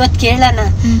 ಇವತ್ತು ಕೇಳೋಣ,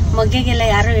 ಮಗ್ಗೆಗೆಲ್ಲ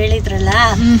ಯಾರು ಹೇಳಿದ್ರಲ್ಲ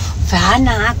ಫ್ಯಾನ್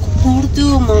ಹಾಕಿ ಕುಡ್ದು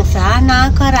ಫ್ಯಾನ್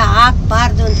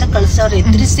ಹಾಕ್ಬಾರ್ದು ಅಂತ ಕಳ್ಸವ್ರೆ,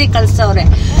 ಎದುರಿಸಿ ಕಳ್ಸವ್ರೆ.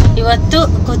 ಇವತ್ತು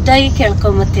ಖುದ್ದಾಗಿ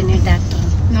ಕೇಳ್ಕೊಂಬತ್ತೀನಿ ಡಾಕ್ಟರ್.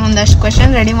 ಒಂದಷ್ಟು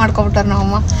ಕ್ವೆಶನ್ ರೆಡಿ ಮಾಡ್ಕೊಬಿಟ್ಟಾರ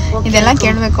ನಮ್ಮಮ್ಮ, ಇದೆಲ್ಲ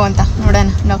ಕೇಳಬೇಕು ಅಂತ. ನೋಡೋಣ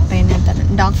ಡಾಕ್ಟರ್ ಏನ್ ಹೇಳ್ತಾರೆ.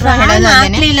 ಡಾಕ್ಟರ್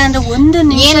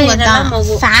ಏನು ಗೊತ್ತಾ,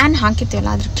 ಫ್ಯಾನ್ ಹಾಕಿರ್ತೀವಲ್ಲ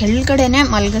ಅದ್ರ ಕೆಳಗಡೆನೆ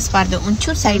ಮಲಗಿಸ್ಬಾರ್ದು,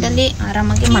 ಒಂಚೂರು ಸೈಡಲ್ಲಿ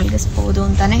ಆರಾಮಾಗಿ ಮಲಗಿಸ್ಬೋದು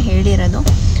ಅಂತಾನೆ ಹೇಳಿರೋದು.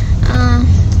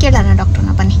 ಕೇಳೋಣ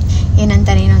ಡಾಕ್ಟ್ರನ್ನ, ಬನ್ನಿ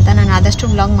ಏನಂತಾರೆ ಏನು ಅಂತ. ನಾನು ಆದಷ್ಟು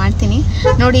ವ್ಲಾಗ್ ಮಾಡ್ತೀನಿ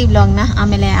ನೋಡಿ ಈ ವ್ಲಾಗ್ನ.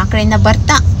 ಆಮೇಲೆ ಆ ಕಡೆಯಿಂದ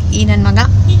ಬರ್ತಾ ಈ ನನ್ನ ಮಗ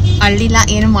ಅಳ್ಳಿಲ್ಲ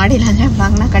ಏನು ಮಾಡಿಲ್ಲ ಅಂದರೆ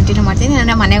ವ್ಲಾಗ್ನ ಕಂಟಿನ್ಯೂ ಮಾಡ್ತೀನಿ.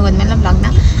 ನನ್ನ ಮನೆಗೆ ಹೋದ್ಮೇಲೆ ವ್ಲಾಗ್ನ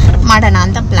ಮಾಡೋಣ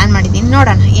ಅಂತ ಪ್ಲ್ಯಾನ್ ಮಾಡಿದ್ದೀನಿ.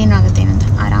 ನೋಡೋಣ ಏನಾಗುತ್ತೆ ಏನಂತ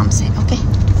ಆರಾಮ್ಸೆ. ಓಕೆ,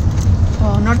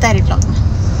 ನೋಡ್ತಾ ಇರಿ ವ್ಲಾಗ್ನ.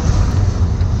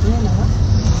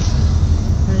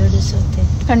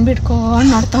 ಕಣ್ಬಿಟ್ಕೊಂಡು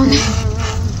ನೋಡ್ತಾವನೆ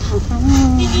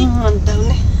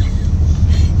ಅಂತವನೆ.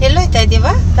 ಎಲ್ಲೋಯ್ತಾ ಇದ್ದೀವ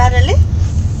ಕಾರಲ್ಲಿ?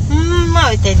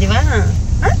 ಹೋಯ್ತಾ ಇದ್ದೀವ?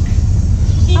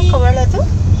 ಹಾಕೋಬಾಳೋದು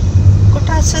ಕುಟ್ಟ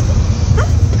ಹಾಸೋದು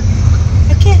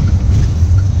ಓಕೆ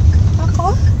ಹಾಕೋ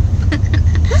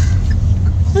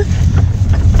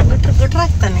ಗುಟ್ರ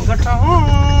ಹಾಕ್ತಾನೆ. ಗುಟ್ರ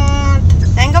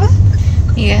ಹೆಂಗವ?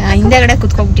 ಈಗ ಹಿಂದೆಗಡೆ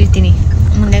ಕುತ್ಕೊಬಿಟ್ಟಿರ್ತೀನಿ,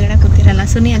 ಮುಂದೆಗಡೆ ಕೂತಿರಲ್ಲ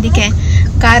ಸುನಿ. ಅದಕ್ಕೆ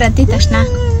ಕಾರ್ ಹತ್ತಿದ ತಕ್ಷಣ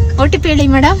OTP ಹೇಳಿ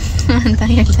ಮೇಡಮ್ ಅಂತ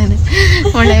ಹೇಳ್ತಾನೆ.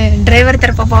 ಒಳ್ಳೆ ಡ್ರೈವರ್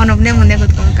ಥರ ಪಾಪ ಅವನೊಬ್ಬನೇ ಮುಂದೆ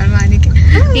ಕೂತ್ಕೊಬೇಕಲ್ವ. ಅದಕ್ಕೆ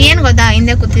ಏನು ಗೊತ್ತಾ,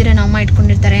 ಹಿಂದೆ ಕೂತಿದ್ರೆ ನಮ್ಮಮ್ಮ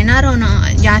ಇಟ್ಕೊಂಡಿರ್ತಾರೆ, ಏನಾರು ಅವನು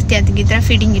ಜಾಸ್ತಿ ಹತ್ತಿಗಿದ್ರೆ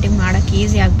ಫೀಡಿಂಗ್ ಮಾಡೋಕ್ಕೆ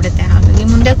ಈಸಿ ಆಗಿಬಿಡುತ್ತೆ. ಹಾಗಾಗಿ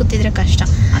ಮುಂದೆ ಕೂತಿದ್ರೆ ಕಷ್ಟ.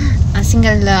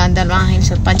 ಸಿಂಗಲ್ ಅದಲ್ವಾ, ಇಲ್ಲಿ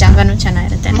ಸ್ವಲ್ಪ ಜಾಗನೂ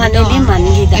ಚೆನ್ನಾಗಿರುತ್ತೆ.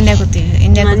 ಹಿಂದೆ ಕೂತಿದ್ವಿ,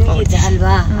 ಹಿಂದೆ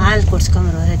ಅಲ್ವಾ, ಹಾಲು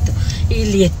ಕೊಡ್ಸ್ಕೊಂಬರೋದಾಯ್ತು.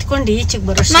 ಇಲ್ಲಿ ಎತ್ಕೊಂಡು ಈಚೆಗೆ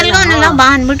ಬರೋ ಮಲ್ಗೋನಲ್ಲ ಬಾ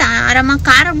ಅಂದ್ಬಿಟ್ಟು ಆರಾಮಾಗಿ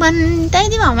ಕಾರ್ ಬಂತ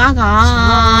ಇದೀವಿ ಅವಾಗ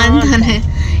ಅಂತಾನೆ.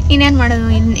 ಇನ್ನೇನು ಮಾಡೋದು,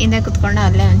 ಹಿಂದೆ ಕುತ್ಕೊಂಡು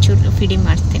ಅಲ್ಲೇ ಒಂಚೂರು ಫೀಡಿಂಗ್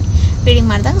ಮಾಡ್ತೀನಿ. ಫೀಡಿಂಗ್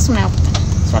ಮಾಡಿದಾಗ ಸುಮ್ಮನೆ ಆಗ್ಬಿಡ್ತಾನೆ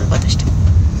ಸ್ವಲ್ಪ ಹೊತ್ತಷ್ಟೇ.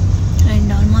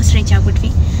 And almost reach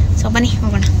ಆಗ್ಬಿಟ್ವಿ. ಸೊ ಬನ್ನಿ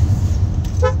ಹೋಗೋಣ.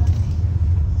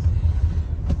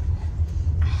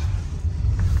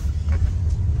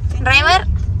 ಡ್ರೈವರ್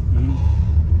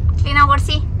ಕ್ಲೀನಾಗಿ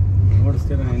ಓಡಿಸಿ.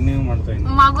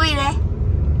 ಮಗು ಇದೆ,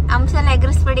 ಅಂಶ ಎಲ್ಲ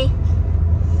ಎಗರಿಸ್ಬೇಡಿ.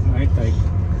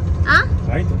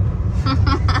 ಆಯ್ತು.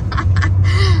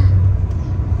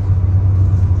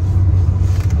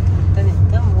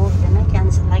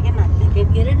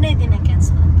 ಎರಡನೇ ದಿನ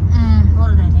ಕ್ಯಾನ್ಸಲ್,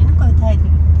 3ನೇ ದಿನ ಕೊಯ್ತಾ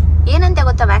ಇದ್ವಿ. ಏನಂತೆ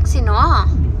ಗೊತ್ತಾ, ವ್ಯಾಕ್ಸಿನು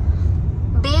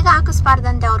ಬೇಗ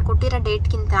ಹಾಕಿಸ್ಬಾರ್ದಂತೆ ಅವ್ರು ಕೊಟ್ಟಿರೋ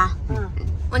ಡೇಟ್ಗಿಂತ.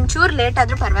 ಒಂಚೂರು ಲೇಟ್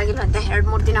ಆದ್ರೂ ಪರವಾಗಿಲ್ಲ ಅಂತೆ,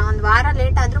 2-3 ದಿನ, 1 ವಾರ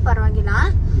ಲೇಟ್ ಆದ್ರೂ ಪರವಾಗಿಲ್ಲ.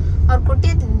 ಅವ್ರು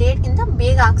ಕೊಟ್ಟಿದ್ದ ಡೇಟ್ಗಿಂತ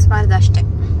ಬೇಗ ಹಾಕಿಸ್ಬಾರ್ದು ಅಷ್ಟೇ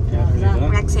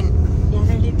ವ್ಯಾಕ್ಸಿನ್. ಯಾರು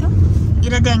ಹೇಳಿದ್ದು?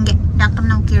 ಇರೋದೇ ಹಂಗೆ, ಡಾಕ್ಟರ್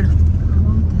ನಾವು ಕೇಳು.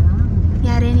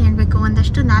 ಯಾರೇನು ಹೇಳ್ಬೇಕು,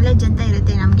 ಒಂದಷ್ಟು ನಾಲೆಡ್ಜ್ ಅಂತ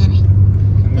ಇರುತ್ತೆ ನಮ್ಗೇನೆ.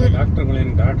 ಡಾಕ್ಟರ್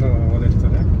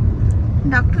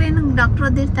ಏನು ಡಾಕ್ಟರ್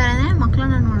ಓದಿರ್ತಾರೆ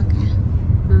ಮಕ್ಕಳನ್ನ ನೋಡಕ್ಕೆ,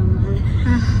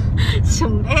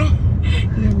 ಸುಮ್ಮನೆ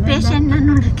ಪೇಷಂಟ್ನ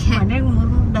ನೋಡಕ್ಕೆ. ಮನೆಗೆ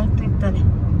 3 ಡಾಕ್ಟರ್ ಇರ್ತಾರೆ.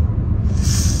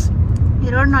 ಈ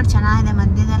ರೋಡ್ ನೋಡಿ ಚೆನ್ನಾಗಿದೆ,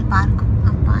 ಮಧ್ಯದಲ್ಲಿ ಪಾರ್ಕ್.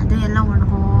 ಅಪ್ಪ ಅದು ಎಲ್ಲ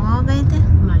ಒಣಗೋಗೈತೆ.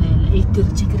 ಮಳೆ ಎಲ್ಲ ಈ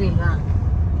ತಿರುಚಕ್ರಿ ಇಲ್ವಾ,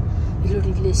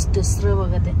 ಇಲ್ಲಿ ಎಷ್ಟು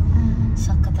ಹೆಸರವಾಗದೆ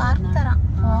ಪಾರ್ಕ್ ತರ.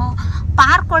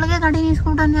 ಪಾರ್ಕ್ ಒಳಗೆ ಗಾಡಿ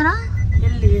ನಿಲ್ಸ್ಕೊಂಡ್ರ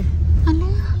ಎಲ್ಲಿ ಅಲ್ಲಿ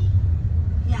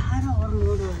ಯಾರೋ ಅವ್ರು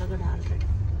ನೋಡು ಒಳಗಡೆ ಆಲ್ರೆಡಿ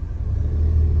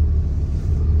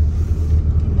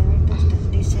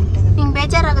ನಿಂಗೆ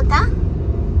ಬೇಜಾರಾಗುತ್ತಾ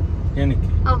ಏನಕ್ಕೆ?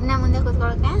 ಒಬ್ನೇ ಮುಂದೆ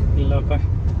ಕೂತ್ಕೊಳಕ್ಕೆ? ಇಲ್ಲಪ್ಪ,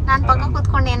 ನಾನು ಪಕ್ಕ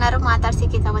ಕೂತ್ಕೊಂಡು ಏನಾರು ಮಾತಾಡ್ಸಿ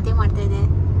ಕಿತಾಪತಿ ಮಾಡ್ತಾ ಇದ್ದೆ.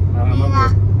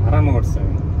 ಆರಾಮಾಗಿ ಓಡಿಸ್ತೇವೆ.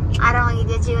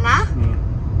 ಆರಾಮಾಗಿದ್ಯಾ ಜೀವನ?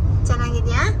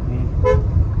 ಚೆನ್ನಾಗಿದ್ಯಾ?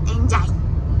 ಎಂಜಾಯ್.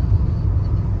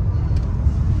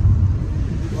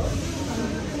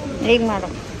 ಈಗ ಮಾಡು.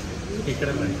 ಈ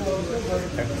ಕಡೆ ಬಿಡು,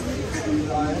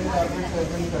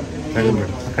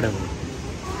 ಆ ಕಡೆ ಬಿಡು.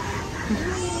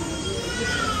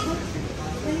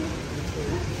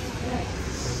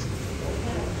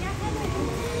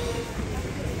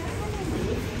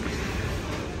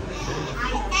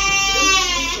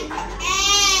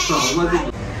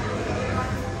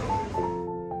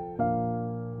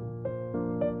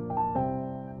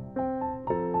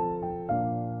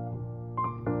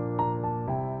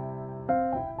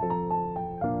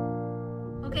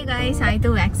 ಓಕೆ ಗೈಸ್, ಆಯಿತು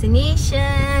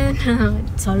ವ್ಯಾಕ್ಸಿನೇಷನ್.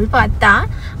 ಸ್ವಲ್ಪ ಹೊತ್ತ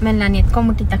ಆಮೇಲೆ ನಾನು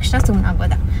ಎತ್ಕೊಂಡ್ಬಿಟ್ಟಿದ ತಕ್ಷಣ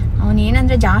ಸುಮ್ಮನಾಗ್ಬೋದ. ಅವನು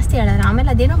ಏನಂದರೆ ಜಾಸ್ತಿ ಹೇಳಿದ್ರೆ ಆಮೇಲೆ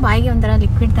ಅದೇನೋ ಬಾಯಿಗೆ ಒಂಥರ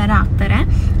ಲಿಕ್ವಿಡ್ ಥರ ಹಾಕ್ತಾರೆ.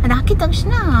 ಅದು ಹಾಕಿದ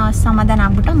ತಕ್ಷಣ ಸಮಾಧಾನ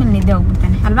ಆಗ್ಬಿಟ್ಟು ಆಮೇಲೆ ನಿದ್ದೆ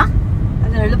ಹೋಗ್ಬಿಡ್ತಾನೆ ಅಲ್ವಾ?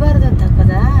 ಅದು ಅಳಬಾರ್ದು ಅಂತ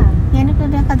ಹಾಕದ? ಏನಕ್ಕೆ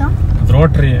ಬೇಕದು?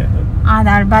 ರೋಟ್ರಿ ಅದು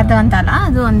ಅಳಬಾರ್ದು ಅಂತಲ್ಲ,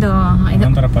 ಅದು ಒಂದು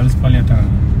ಇದು ಪಲ್ಸ್ ಪಾಲಿಯೋ ಥರ.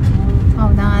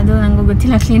 ಹೌದಾ? ಅದು ನನಗೂ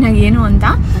ಗೊತ್ತಿಲ್ಲ ಕ್ಲೀನಾಗಿ ಏನು ಅಂತ.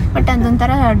 ಬಟ್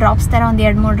ಅದೊಂಥರ ಡ್ರಾಪ್ಸ್ ಥರ ಒಂದು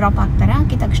 2-3 ಡ್ರಾಪ್ ಹಾಕ್ತಾರೆ.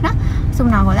 ಹಾಕಿದ ತಕ್ಷಣ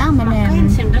ಸುಮ್ಮನೆ ಆಗೋದಾ. ಆಮೇಲೆ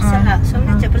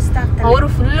ಅವರು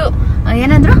ಫುಲ್ಲು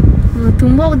ಏನಂದ್ರು,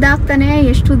 ತುಂಬ ಉದ್ದ ಆಗ್ತಾನೆ,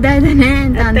 ಎಷ್ಟು ಉದ್ದ ಇದ್ದಾನೆ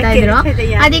ಅಂತ ಇದ್ರು.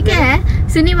 ಅದಕ್ಕೆ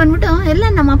ಸುನಿ ಬಂದ್ಬಿಟ್ಟು ಎಲ್ಲ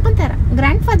ನಮ್ಮ ಅಪ್ಪನ ಥರ,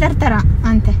 ಗ್ರ್ಯಾಂಡ್ ಫಾದರ್ ಥರ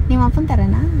ಅಂತೆ. ನಿಮ್ಮ ಅಪ್ಪನ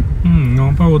ಥರನಾ?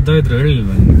 ನಮ್ಮಪ್ಪ ಉದ್ದ ಇದ್ರು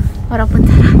ಹೇಳಿಲ್ವ? ಅವ್ರ ಅಪ್ಪನ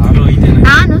ಥರ.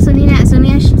 ನಾನು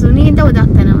ಸುನಿಗಿಂತ ಉದ್ದ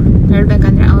ಆಗ್ತಾನೆ ಅವನು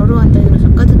ಹೇಳ್ಬೇಕಂದ್ರೆ. ಅವರು ಅಂತ ಇದ್ರು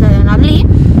ಸಖತ್ ಉದ್ದ. ಅಲ್ಲಿ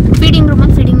ಫೀಡಿಂಗ್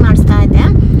ರೂಮಲ್ಲಿ ಫೀಡಿಂಗ್ ಮಾಡಿಸ್ತಾ ಇದ್ದೆ.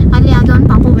 ಅಲ್ಲಿ ಯಾವುದೋ ಒಂದು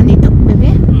ಪಾಪು ಬಂದಿತ್ತು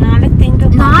ಬೇಬಿ.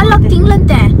 4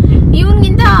 ತಿಂಗಳಂತೆ.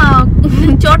 ಇವನಿಗಿಂತ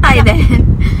ಚೋಟ ಇದೆ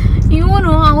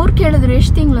ಇವನು. ಅವ್ರು ಕೇಳಿದ್ರು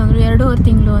ಎಷ್ಟು ತಿಂಗಳು ಅಂದ್ರು, 2.5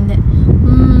 ತಿಂಗಳು ಅಂದೆ.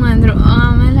 ಅಂದ್ರು.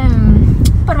 ಆಮೇಲೆ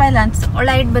ಪರವಾಗಿಲ್ಲ ಅನ್ಸ್ತು,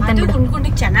 ಒಳ್ಳೆ ಹೈಟ್ ಬರ್ತಾನೆ.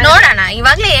 ನೋಡೋಣ,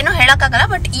 ಇವಾಗಲೇ ಏನೂ ಹೇಳೋಕ್ಕಾಗಲ್ಲ.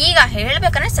 ಬಟ್ ಈಗ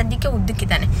ಹೇಳ್ಬೇಕಂದ್ರೆ ಸದ್ಯಕ್ಕೆ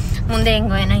ಉದ್ದಕ್ಕಿದ್ದಾನೆ. ಮುಂದೆ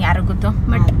ಹೆಂಗೋ ಏನೋ ಯಾರು ಗೊತ್ತು.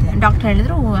 ಬಟ್ ಡಾಕ್ಟರ್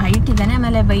ಹೇಳಿದ್ರು ಹೈಟ್ ಇದ್ದಾನೆ,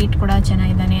 ಆಮೇಲೆ ವೆಯ್ಟ್ ಕೂಡ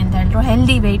ಚೆನ್ನಾಗಿದ್ದಾನೆ ಅಂತ ಹೇಳಿದ್ರು.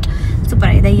 ಹೆಲ್ದಿ ವೆಯ್ಟ್ ಸೂಪರ್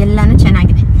ಆಗಿದೆ, ಎಲ್ಲನೂ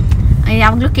ಚೆನ್ನಾಗಿದೆ.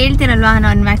 ಯಾವಾಗಲೂ ಕೇಳ್ತಿರಲ್ವಾ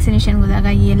ನಾನು ವ್ಯಾಕ್ಸಿನೇಷನ್ಗೆ ಹೋದಾಗ,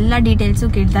 ಎಲ್ಲ ಡೀಟೇಲ್ಸು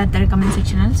ಕೇಳ್ತಾ ಇರ್ತಾರೆ ಕಮೆಂಟ್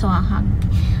ಸೆಕ್ಷನಲ್ಲಿ. ಸೊ ಹಾಗೆ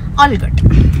ಆಲ್ ಗುಡ್,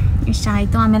 ಇಷ್ಟ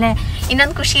ಆಯಿತು. ಆಮೇಲೆ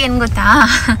ಇನ್ನೊಂದು ಖುಷಿ ಏನು ಗೊತ್ತಾ,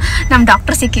 ನಮ್ಮ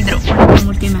ಡಾಕ್ಟರ್ ಸಿಕ್ಕಿದ್ರು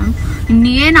ಮೂರ್ತಿ ಮ್ಯಾಮ್.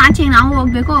 ಇನ್ನೇನು ಆಚೆಗೆ ನಾವು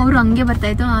ಹೋಗ್ಬೇಕು, ಅವರು ಹಂಗೆ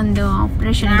ಬರ್ತಾಯಿತ್ತು. ಒಂದು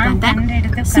ಆಪ್ರೇಷನ್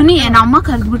ಇತ್ತಂತೆ. ಸುನಿ ನಮ್ಮ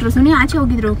ಕರೆದ್ಬಿಟ್ರು. ಸುನಿ ಆಚೆ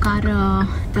ಹೋಗಿದ್ರು ಕಾರ್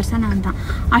ತರ್ಸೋಣ ಅಂತ.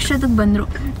 ಅಷ್ಟೊತ್ತಿಗೆ ಬಂದರು.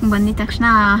 ಬಂದಿದ ತಕ್ಷಣ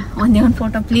ಒಂದೇ ಒಂದು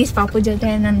ಫೋಟೋ ಪ್ಲೀಸ್ ಪಾಪು ಜೊತೆ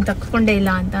ನಾನು ತಕ್ಕೊಂಡೇ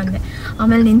ಇಲ್ಲ ಅಂತ ಅಂದೆ.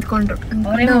 ಆಮೇಲೆ ನಿಂತ್ಕೊಂಡ್ರು.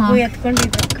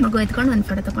 ಮಗು ಎತ್ಕೊಂಡು ಒಂದು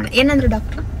ಫೋಟೋ ತಗೊಂಡೆ. ಏನಂದ್ರು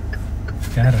ಡಾಕ್ಟ್ರು?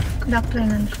 ಡಾಕ್ಟ್ರ್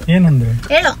ಏನಂದ್ರು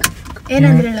ಹೇಳು?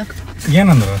 ಏನಂದ್ರೆ ಹೇಳು?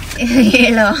 ಏನಂದ್ರು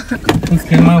ಹೇಳು.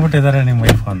 ಸ್ಕಿನ್ ಮಾಡ್ಬಿಟ್ಟಿದ್ದಾರೆ ನಿಮ್ಮ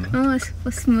ವೈಫ್ ಅಂದ್ರು.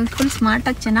 ಫುಲ್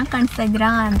ಸ್ಮಾರ್ಟಾಗಿ ಚೆನ್ನಾಗಿ ಕಾಣಿಸ್ತಾ ಇದ್ದೀರಾ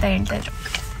ಅಂತ ಹೇಳ್ತಾ ಇದ್ರು.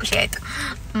 ಖುಷಿ ಆಯಿತು.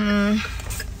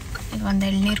 ಈಗ ಒಂದು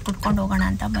ಎಳ್ನೀರು ಕುಡ್ಕೊಂಡು ಹೋಗೋಣ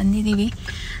ಅಂತ ಬಂದಿದ್ದೀವಿ.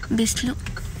 ಬಿಸಿಲು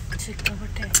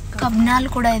ಕಬ್ನಾಲ್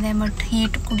ಕೂಡ ಇದೆ, ಬಟ್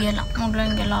ಹೀಟ್ ಕುಡಿಯಲ್ಲ.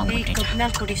 ಮೊದಲಂಗೆಲ್ಲ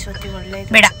ಕಬ್ನಾಲ್ ಕುಡಿಸೋತಿ ಒಳ್ಳೆ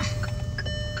ಬೇಡ,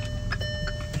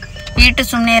 ಹೀಟು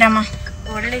ಸುಮ್ಮನೆ ಇರಮ್ಮ.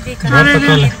 ಒಳ್ಳೇದಿ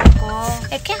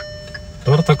ಯಾಕೆ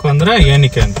ಡೋರ್ ತಕೋ ಅಂದ್ರೆ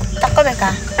ಏನಕ್ಕೆ ಅಂತ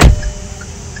ತಕ್ಕೋಬೇಕಾ?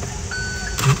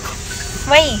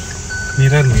 Y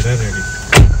mirror ready.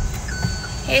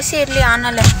 AC ಇರಲಿ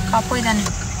ಆನಲ್ಲೇ. ಪಾಪು ಇದ್ದಾನೆ.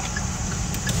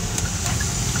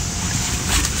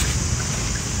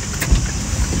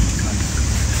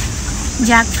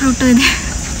 ಜಾಕ್ ಫ್ರೂಟು ಇದೆ,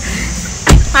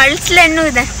 ಹಳಸಲೆಣ್ಣು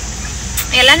ಇದೆ.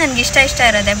 ಎಲ್ಲ ನನಗೆ ಇಷ್ಟ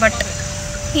ಇರೋದೆ. ಬಟ್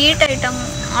ಹೀಟ್ ಐಟಮ್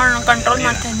ಕಂಟ್ರೋಲ್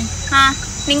ಮಾಡ್ತಾ ಇದ್ದೀನಿ. ಹಾಂ,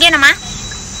 ನಿಂಗೇನಮ್ಮ?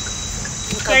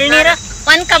 ಎಳ್ನೀರು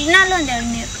ಒಂದು ಕಬ್ನಾಲು, ಒಂದು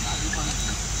ಎಳ್ನೀರು.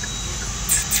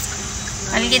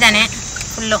 ಅಲ್ಲಿಗಿದ್ದಾನೆ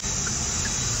ಫುಲ್ಲು.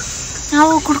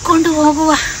 ನಾವು ಕುಡ್ಕೊಂಡು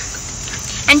ಹೋಗುವ.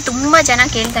 ಆ್ಯಂಡ್ ತುಂಬ ಜನ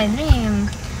ಕೇಳ್ತಾ ಇದ್ರಿ,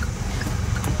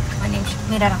 ಒಂದು ನಿಮಿಷ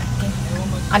ಮಿರರ್ ಹಾಕ್ತೀನಿ.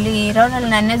 ಅಲ್ಲಿ ಇರೋರಲ್ಲಿ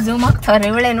ನನ್ನೇ ಝೂಮ್ ಆಗ್ತಾವ್ರೆ,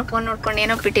 ಇವಳೇನೋ ಫೋನ್ ನೋಡ್ಕೊಂಡು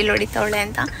ಏನೋ ಪಿಟೀಲ್ ಹೊಡಿತಾವಳೆ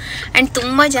ಅಂತ. ಆ್ಯಂಡ್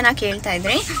ತುಂಬ ಜನ ಕೇಳ್ತಾ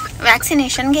ಇದ್ರಿ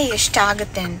ವ್ಯಾಕ್ಸಿನೇಷನ್ಗೆ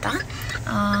ಎಷ್ಟಾಗುತ್ತೆ ಅಂತ.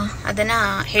 ಅದನ್ನು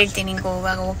ಹೇಳ್ತೀನಿ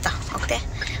ಹೋಗುವಾಗ ಹೋಗ್ತಾ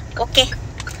ಓಕೆ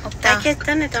ಹೋಗ್ತಾ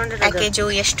ಪ್ಯಾಕೇಜು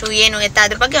ಎಷ್ಟು ಏನು ಎತ್ತ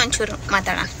ಅದ್ರ ಬಗ್ಗೆ ಒಂಚೂರು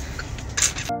ಮಾತಾಡೋಣ.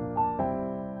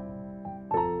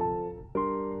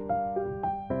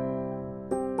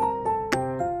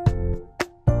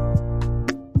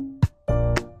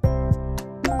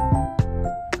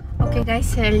 Okay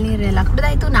guys, ಎಳ್ನೀರೆಲ್ಲ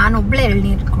ಕುಡ್ದಾಯ್ತು. ನಾನು ಒಬ್ಬಳೇ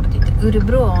ಎಳ್ನೀರು ಕುಡ್ದಿದ್ದು,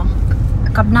 ಇವರಿಬ್ರು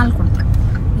ಕಬ್ನಾಲ್ ಕುಡ್ದು.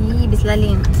 ಈ ಬಿಸಿಲಲ್ಲಿ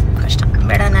ಕಷ್ಟ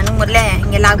ಬೇಡ, ನನಗೆ ಮೊದಲೇ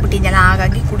ಹಿಂಗೆಲ್ಲ ಆಗ್ಬಿಟ್ಟಿದ್ದೆಲ್ಲ,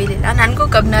 ಹಾಗಾಗಿ ಕುಡಿಲಿಲ್ಲ. ನನಗೂ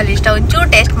ಕಬ್ನಾಲ್ ಇಷ್ಟ. ಒಂಚೂರು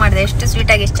ಟೇಸ್ಟ್ ಮಾಡಿದೆ, ಎಷ್ಟು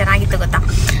ಸ್ವೀಟಾಗಿ ಎಷ್ಟು ಚೆನ್ನಾಗಿತ್ತು ಗೊತ್ತಾ.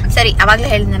 ಸರಿ, ಅವಾಗಲೇ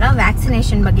ಹೇಳಿದ್ನಲ್ಲ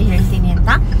ವ್ಯಾಕ್ಸಿನೇಷನ್ ಬಗ್ಗೆ ಹೇಳ್ತೀನಿ ಅಂತ.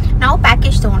 ನಾವು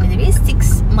ಪ್ಯಾಕೇಜ್ ತೊಗೊಂಡಿದ್ದೀವಿ.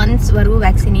 ಮಂತ್ಸ್ವರೆಗೂ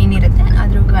ವ್ಯಾಕ್ಸಿನ್ ಏನಿರುತ್ತೆ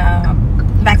ಅದ್ರ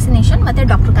ವ್ಯಾಕ್ಸಿನೇಷನ್ ಮತ್ತು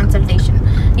ಡಾಕ್ಟರ್ ಕನ್ಸಲ್ಟೇಷನ್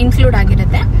ಇನ್ಕ್ಲೂಡ್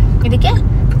ಆಗಿರುತ್ತೆ. ಇದಕ್ಕೆ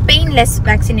ಪೇನ್ಲೆಸ್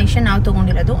ವ್ಯಾಕ್ಸಿನೇಷನ್ ನಾವು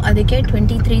ತೊಗೊಂಡಿರೋದು, ಅದಕ್ಕೆ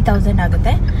 23,000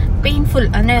 ಆಗುತ್ತೆ. ಪೇನ್ಫುಲ್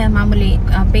ಅಂದರೆ ಮಾಮೂಲಿ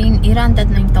ಪೇನ್ ಇರೋ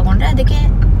ಅಂಥದ್ದು ನೀವು ತೊಗೊಂಡ್ರೆ ಅದಕ್ಕೆ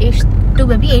ಎಷ್ಟು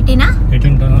ಬೇಬಿ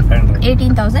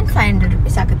 18,500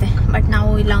 ರುಪೀಸ್ ಆಗುತ್ತೆ. ಬಟ್ ನಾವು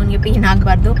ಇಲ್ಲ ಅವನಿಗೆ ಪೇನ್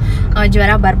ಆಗಬಾರ್ದು,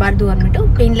 ಜ್ವರ ಬರಬಾರ್ದು ಅಂದ್ಬಿಟ್ಟು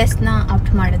ಪೇನ್ಲೆಸ್ನ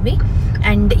ಆಪ್ಟ್ ಮಾಡಿದ್ವಿ.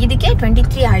 ಆ್ಯಂಡ್ ಇದಕ್ಕೆ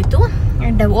 23 ಆಯಿತು.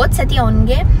 ಆ್ಯಂಡ್ ಹೋದ ಸತಿ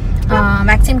ಅವನಿಗೆ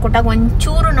ವ್ಯಾಕ್ಸಿನ್ ಕೊಟ್ಟಾಗ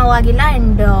ಒಂಚೂರು ನೋವಾಗಿಲ್ಲ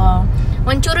ಆ್ಯಂಡ್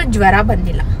ಒಂಚೂರು ಜ್ವರ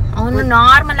ಬಂದಿಲ್ಲ. ಅವನು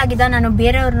ನಾರ್ಮಲ್ ಆಗಿದ್ದ. ನಾನು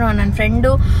ಬೇರೆಯವ್ರನ್ನ ನನ್ನ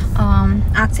ಫ್ರೆಂಡು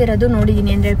ಹಾಕ್ಸಿರೋದು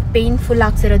ನೋಡಿದ್ದೀನಿ, ಅಂದರೆ ಪೇನ್ಫುಲ್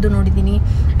ಹಾಕ್ಸಿರೋದು ನೋಡಿದ್ದೀನಿ.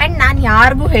 ಆ್ಯಂಡ್ ನಾನು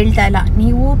ಯಾರಿಗೂ ಹೇಳ್ತಾ ಇಲ್ಲ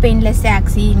ನೀವು ಪೇನ್ಲೆಸ್ಸೇ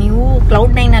ಹಾಕ್ಸಿ, ನೀವು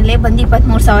Cloudnineಲ್ಲೇ ಬಂದು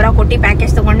 23,000 ಕೊಟ್ಟು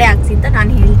ಪ್ಯಾಕೇಜ್ ತೊಗೊಂಡೇ ಹಾಕ್ಸಿ ಅಂತ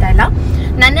ನಾನು ಹೇಳ್ತಾ ಇಲ್ಲ.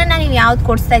 ನನ್ನನ್ನು ನೀವು ಯಾವ್ದು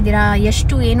ಕೊಡಿಸ್ತಾ ಇದ್ದೀರಾ,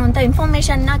 ಎಷ್ಟು ಏನು ಅಂತ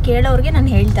ಇನ್ಫಾರ್ಮೇಷನ್ನ ಕೇಳೋರಿಗೆ ನಾನು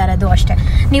ಹೇಳ್ತಾ ಇರೋದು ಅಷ್ಟೇ.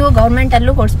 ನೀವು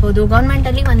ಗೌರ್ಮೆಂಟಲ್ಲೂ ಕೊಡಿಸ್ಬೋದು,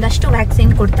 ಗೌರ್ಮೆಂಟಲ್ಲಿ ಒಂದಷ್ಟು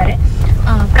ವ್ಯಾಕ್ಸಿನ್ ಕೊಡ್ತಾರೆ,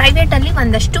 ಪ್ರೈವೇಟಲ್ಲಿ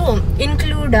ಒಂದಷ್ಟು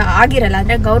ಇನ್ಕ್ಲೂಡ್ ಆಗಿರಲ್ಲ.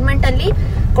 ಅಂದರೆ ಗೌರ್ಮೆಂಟಲ್ಲಿ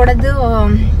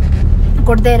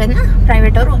ಕೊಡದೇ ಇರೋದನ್ನ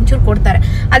ಪ್ರೈವೇಟ್ ಅವರು ಒಂಚೂರು ಕೊಡ್ತಾರೆ.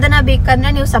 ಅದನ್ನು ಬೇಕಂದರೆ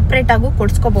ನೀವು ಸಪ್ರೇಟಾಗೂ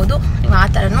ಕೊಡಿಸ್ಕೋಬೋದು. ನೀವು ಆ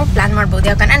ಥರನೂ ಪ್ಲ್ಯಾನ್ ಮಾಡ್ಬೋದು.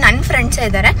 ಯಾಕಂದರೆ ನನ್ನ ಫ್ರೆಂಡ್ಸೇ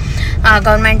ಇದ್ದಾರೆ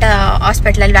ಗೌರ್ಮೆಂಟ್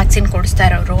ಹಾಸ್ಪಿಟ್ಲಲ್ಲಿ ವ್ಯಾಕ್ಸಿನ್ ಕೊಡಿಸ್ತಾ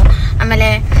ಇರೋರು, ಆಮೇಲೆ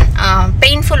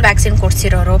ಪೇನ್ಫುಲ್ ವ್ಯಾಕ್ಸಿನ್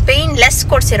ಕೊಡಿಸಿರೋರು, ಪೇನ್ಲೆಸ್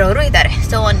ಕೊಡಿಸಿರೋರು ಇದ್ದಾರೆ.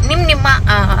 ಸೊ ನಿಮ್ಮ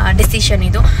ಡಿಸಿಷನ್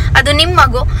ಇದು. ಅದು ನಿಮ್ಮ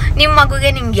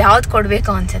ಮಗುಗೆ ನಿಮ್ಗೆ ಯಾವ್ದು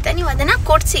ಕೊಡಬೇಕು ಅನ್ಸುತ್ತೆ ನೀವು ಅದನ್ನು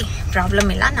ಕೊಡಿಸಿ, ಪ್ರಾಬ್ಲಮ್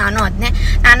ಇಲ್ಲ.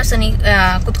 ನಾನು ಸುನಿ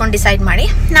ಕುತ್ಕೊಂಡು ಡಿಸೈಡ್ ಮಾಡಿ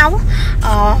ನಾವು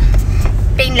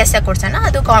ಪೇನ್ಲೆಸ್ಸೇ ಕೊಡ್ಸೋಣ,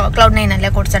 ಅದು Cloudnineಲ್ಲೇ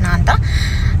ಕೊಡ್ಸೋಣ ಅಂತ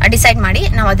ಡಿಸೈಡ್ ಮಾಡಿ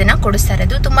ನಾವು ಅದನ್ನು ಕೊಡಿಸ್ತಾ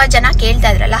ಇರೋದು. ತುಂಬ ಜನ ಕೇಳ್ತಾ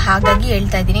ಇದ್ರಲ್ಲ, ಹಾಗಾಗಿ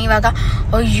ಹೇಳ್ತಾ ಇದ್ದೀನಿ. ಇವಾಗ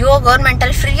ಅಯ್ಯೋ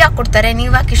ಗೌರ್ಮೆಂಟಲ್ಲಿ ಫ್ರೀಯಾಗಿ ಕೊಡ್ತಾರೆ,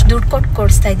 ನೀವ್ಯಾಕೆ ಇಷ್ಟು ದುಡ್ಡು ಕೊಟ್ಟು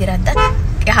ಕೊಡಿಸ್ತಾ ಇದ್ದೀರಾ ಅಂತ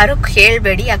ಯಾರು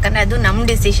ಕೇಳಬೇಡಿ. ಯಾಕಂದರೆ ಅದು ನಮ್ಮ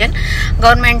ಡಿಸಿಷನ್.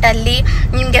 ಗೌರ್ಮೆಂಟಲ್ಲಿ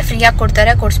ನಿಮಗೆ ಫ್ರೀಯಾಗಿ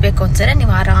ಕೊಡ್ತಾರೆ, ಕೊಡಿಸ್ಬೇಕು ಅನ್ಸರೆ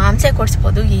ನೀವು ಆರಾಮ್ಸೆ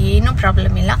ಕೊಡಿಸ್ಬೋದು, ಏನೂ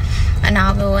ಪ್ರಾಬ್ಲಮ್ ಇಲ್ಲ.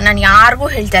 ನಾನು ಯಾರಿಗೂ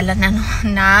ಹೇಳ್ತಾ ಇಲ್ಲ,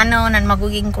 ನಾನು ನನ್ನ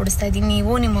ಮಗುಗೆ ಹಿಂಗೆ ಕೊಡಿಸ್ತಾ ಇದ್ದೀನಿ,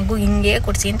 ನೀವು ನಿಮ್ಮ ಮಗು ಹಿಂಗೆ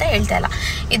ಕೊಡಿಸಿ ಅಂತ ಹೇಳ್ತಾ ಇಲ್ಲ.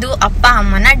 ಇದು ಅಪ್ಪ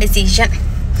ಅಮ್ಮನ ಡಿಸಿಷನ್.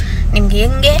 ನಿಮ್ಗೆ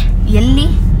ಹೆಂಗೆ ಎಲ್ಲಿ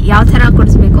ಯಾವ ಥರ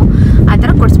ಕೊಡಿಸ್ಬೇಕು ಆ ಥರ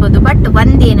ಕೊಡಿಸ್ಬೋದು. ಬಟ್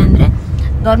ಒಂದೇನೆಂದರೆ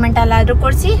ಗೌರ್ಮೆಂಟಲ್ಲಾದರೂ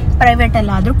ಕೊಡಿಸಿ,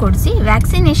 ಪ್ರೈವೇಟಲ್ಲಾದರೂ ಕೊಡಿಸಿ,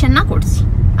 ವ್ಯಾಕ್ಸಿನೇಷನ್ನ ಕೊಡಿಸಿ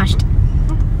ಅಷ್ಟೆ.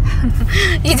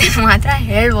 ಇದನ್ನು ಮಾತ್ರ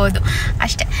ಹೇಳ್ಬೋದು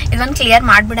ಅಷ್ಟೇ. ಇದೊಂದು ಕ್ಲಿಯರ್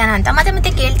ಮಾಡಿಬಿಡೋಣ ಅಂತ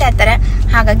ಮತ್ತೆ ಕೇಳ್ತಾ ಇರ್ತಾರೆ,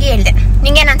 ಹಾಗಾಗಿ ಹೇಳ್ದೆ.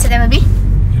 ನಿಂಗೇನು ಅನ್ಸಿದೆ ಬೇಬಿ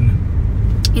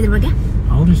ಇದ್ರ ಬಗ್ಗೆ?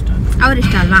 ಅವ್ರ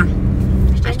ಇಷ್ಟ ಅಲ್ವಾ?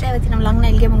 ಅಷ್ಟೇ. ಇವತ್ತಿನ ವ್ಲಾಗ್ನ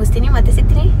ಇಲ್ಲಿಗೆ ಮುಗಿಸ್ತೀನಿ. ಮತ್ತೆ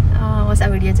ಸಿಗ್ತೀನಿ ಹೊಸ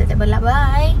ವಿಡಿಯೋ ಜೊತೆ.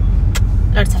 ಬಾಯ್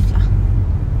ಲಡ್ಸಲ್ಲ.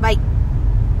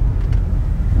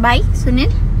 ಬಾಯ್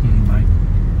ಸುನಿಲ್.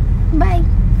 ಬಾಯ್.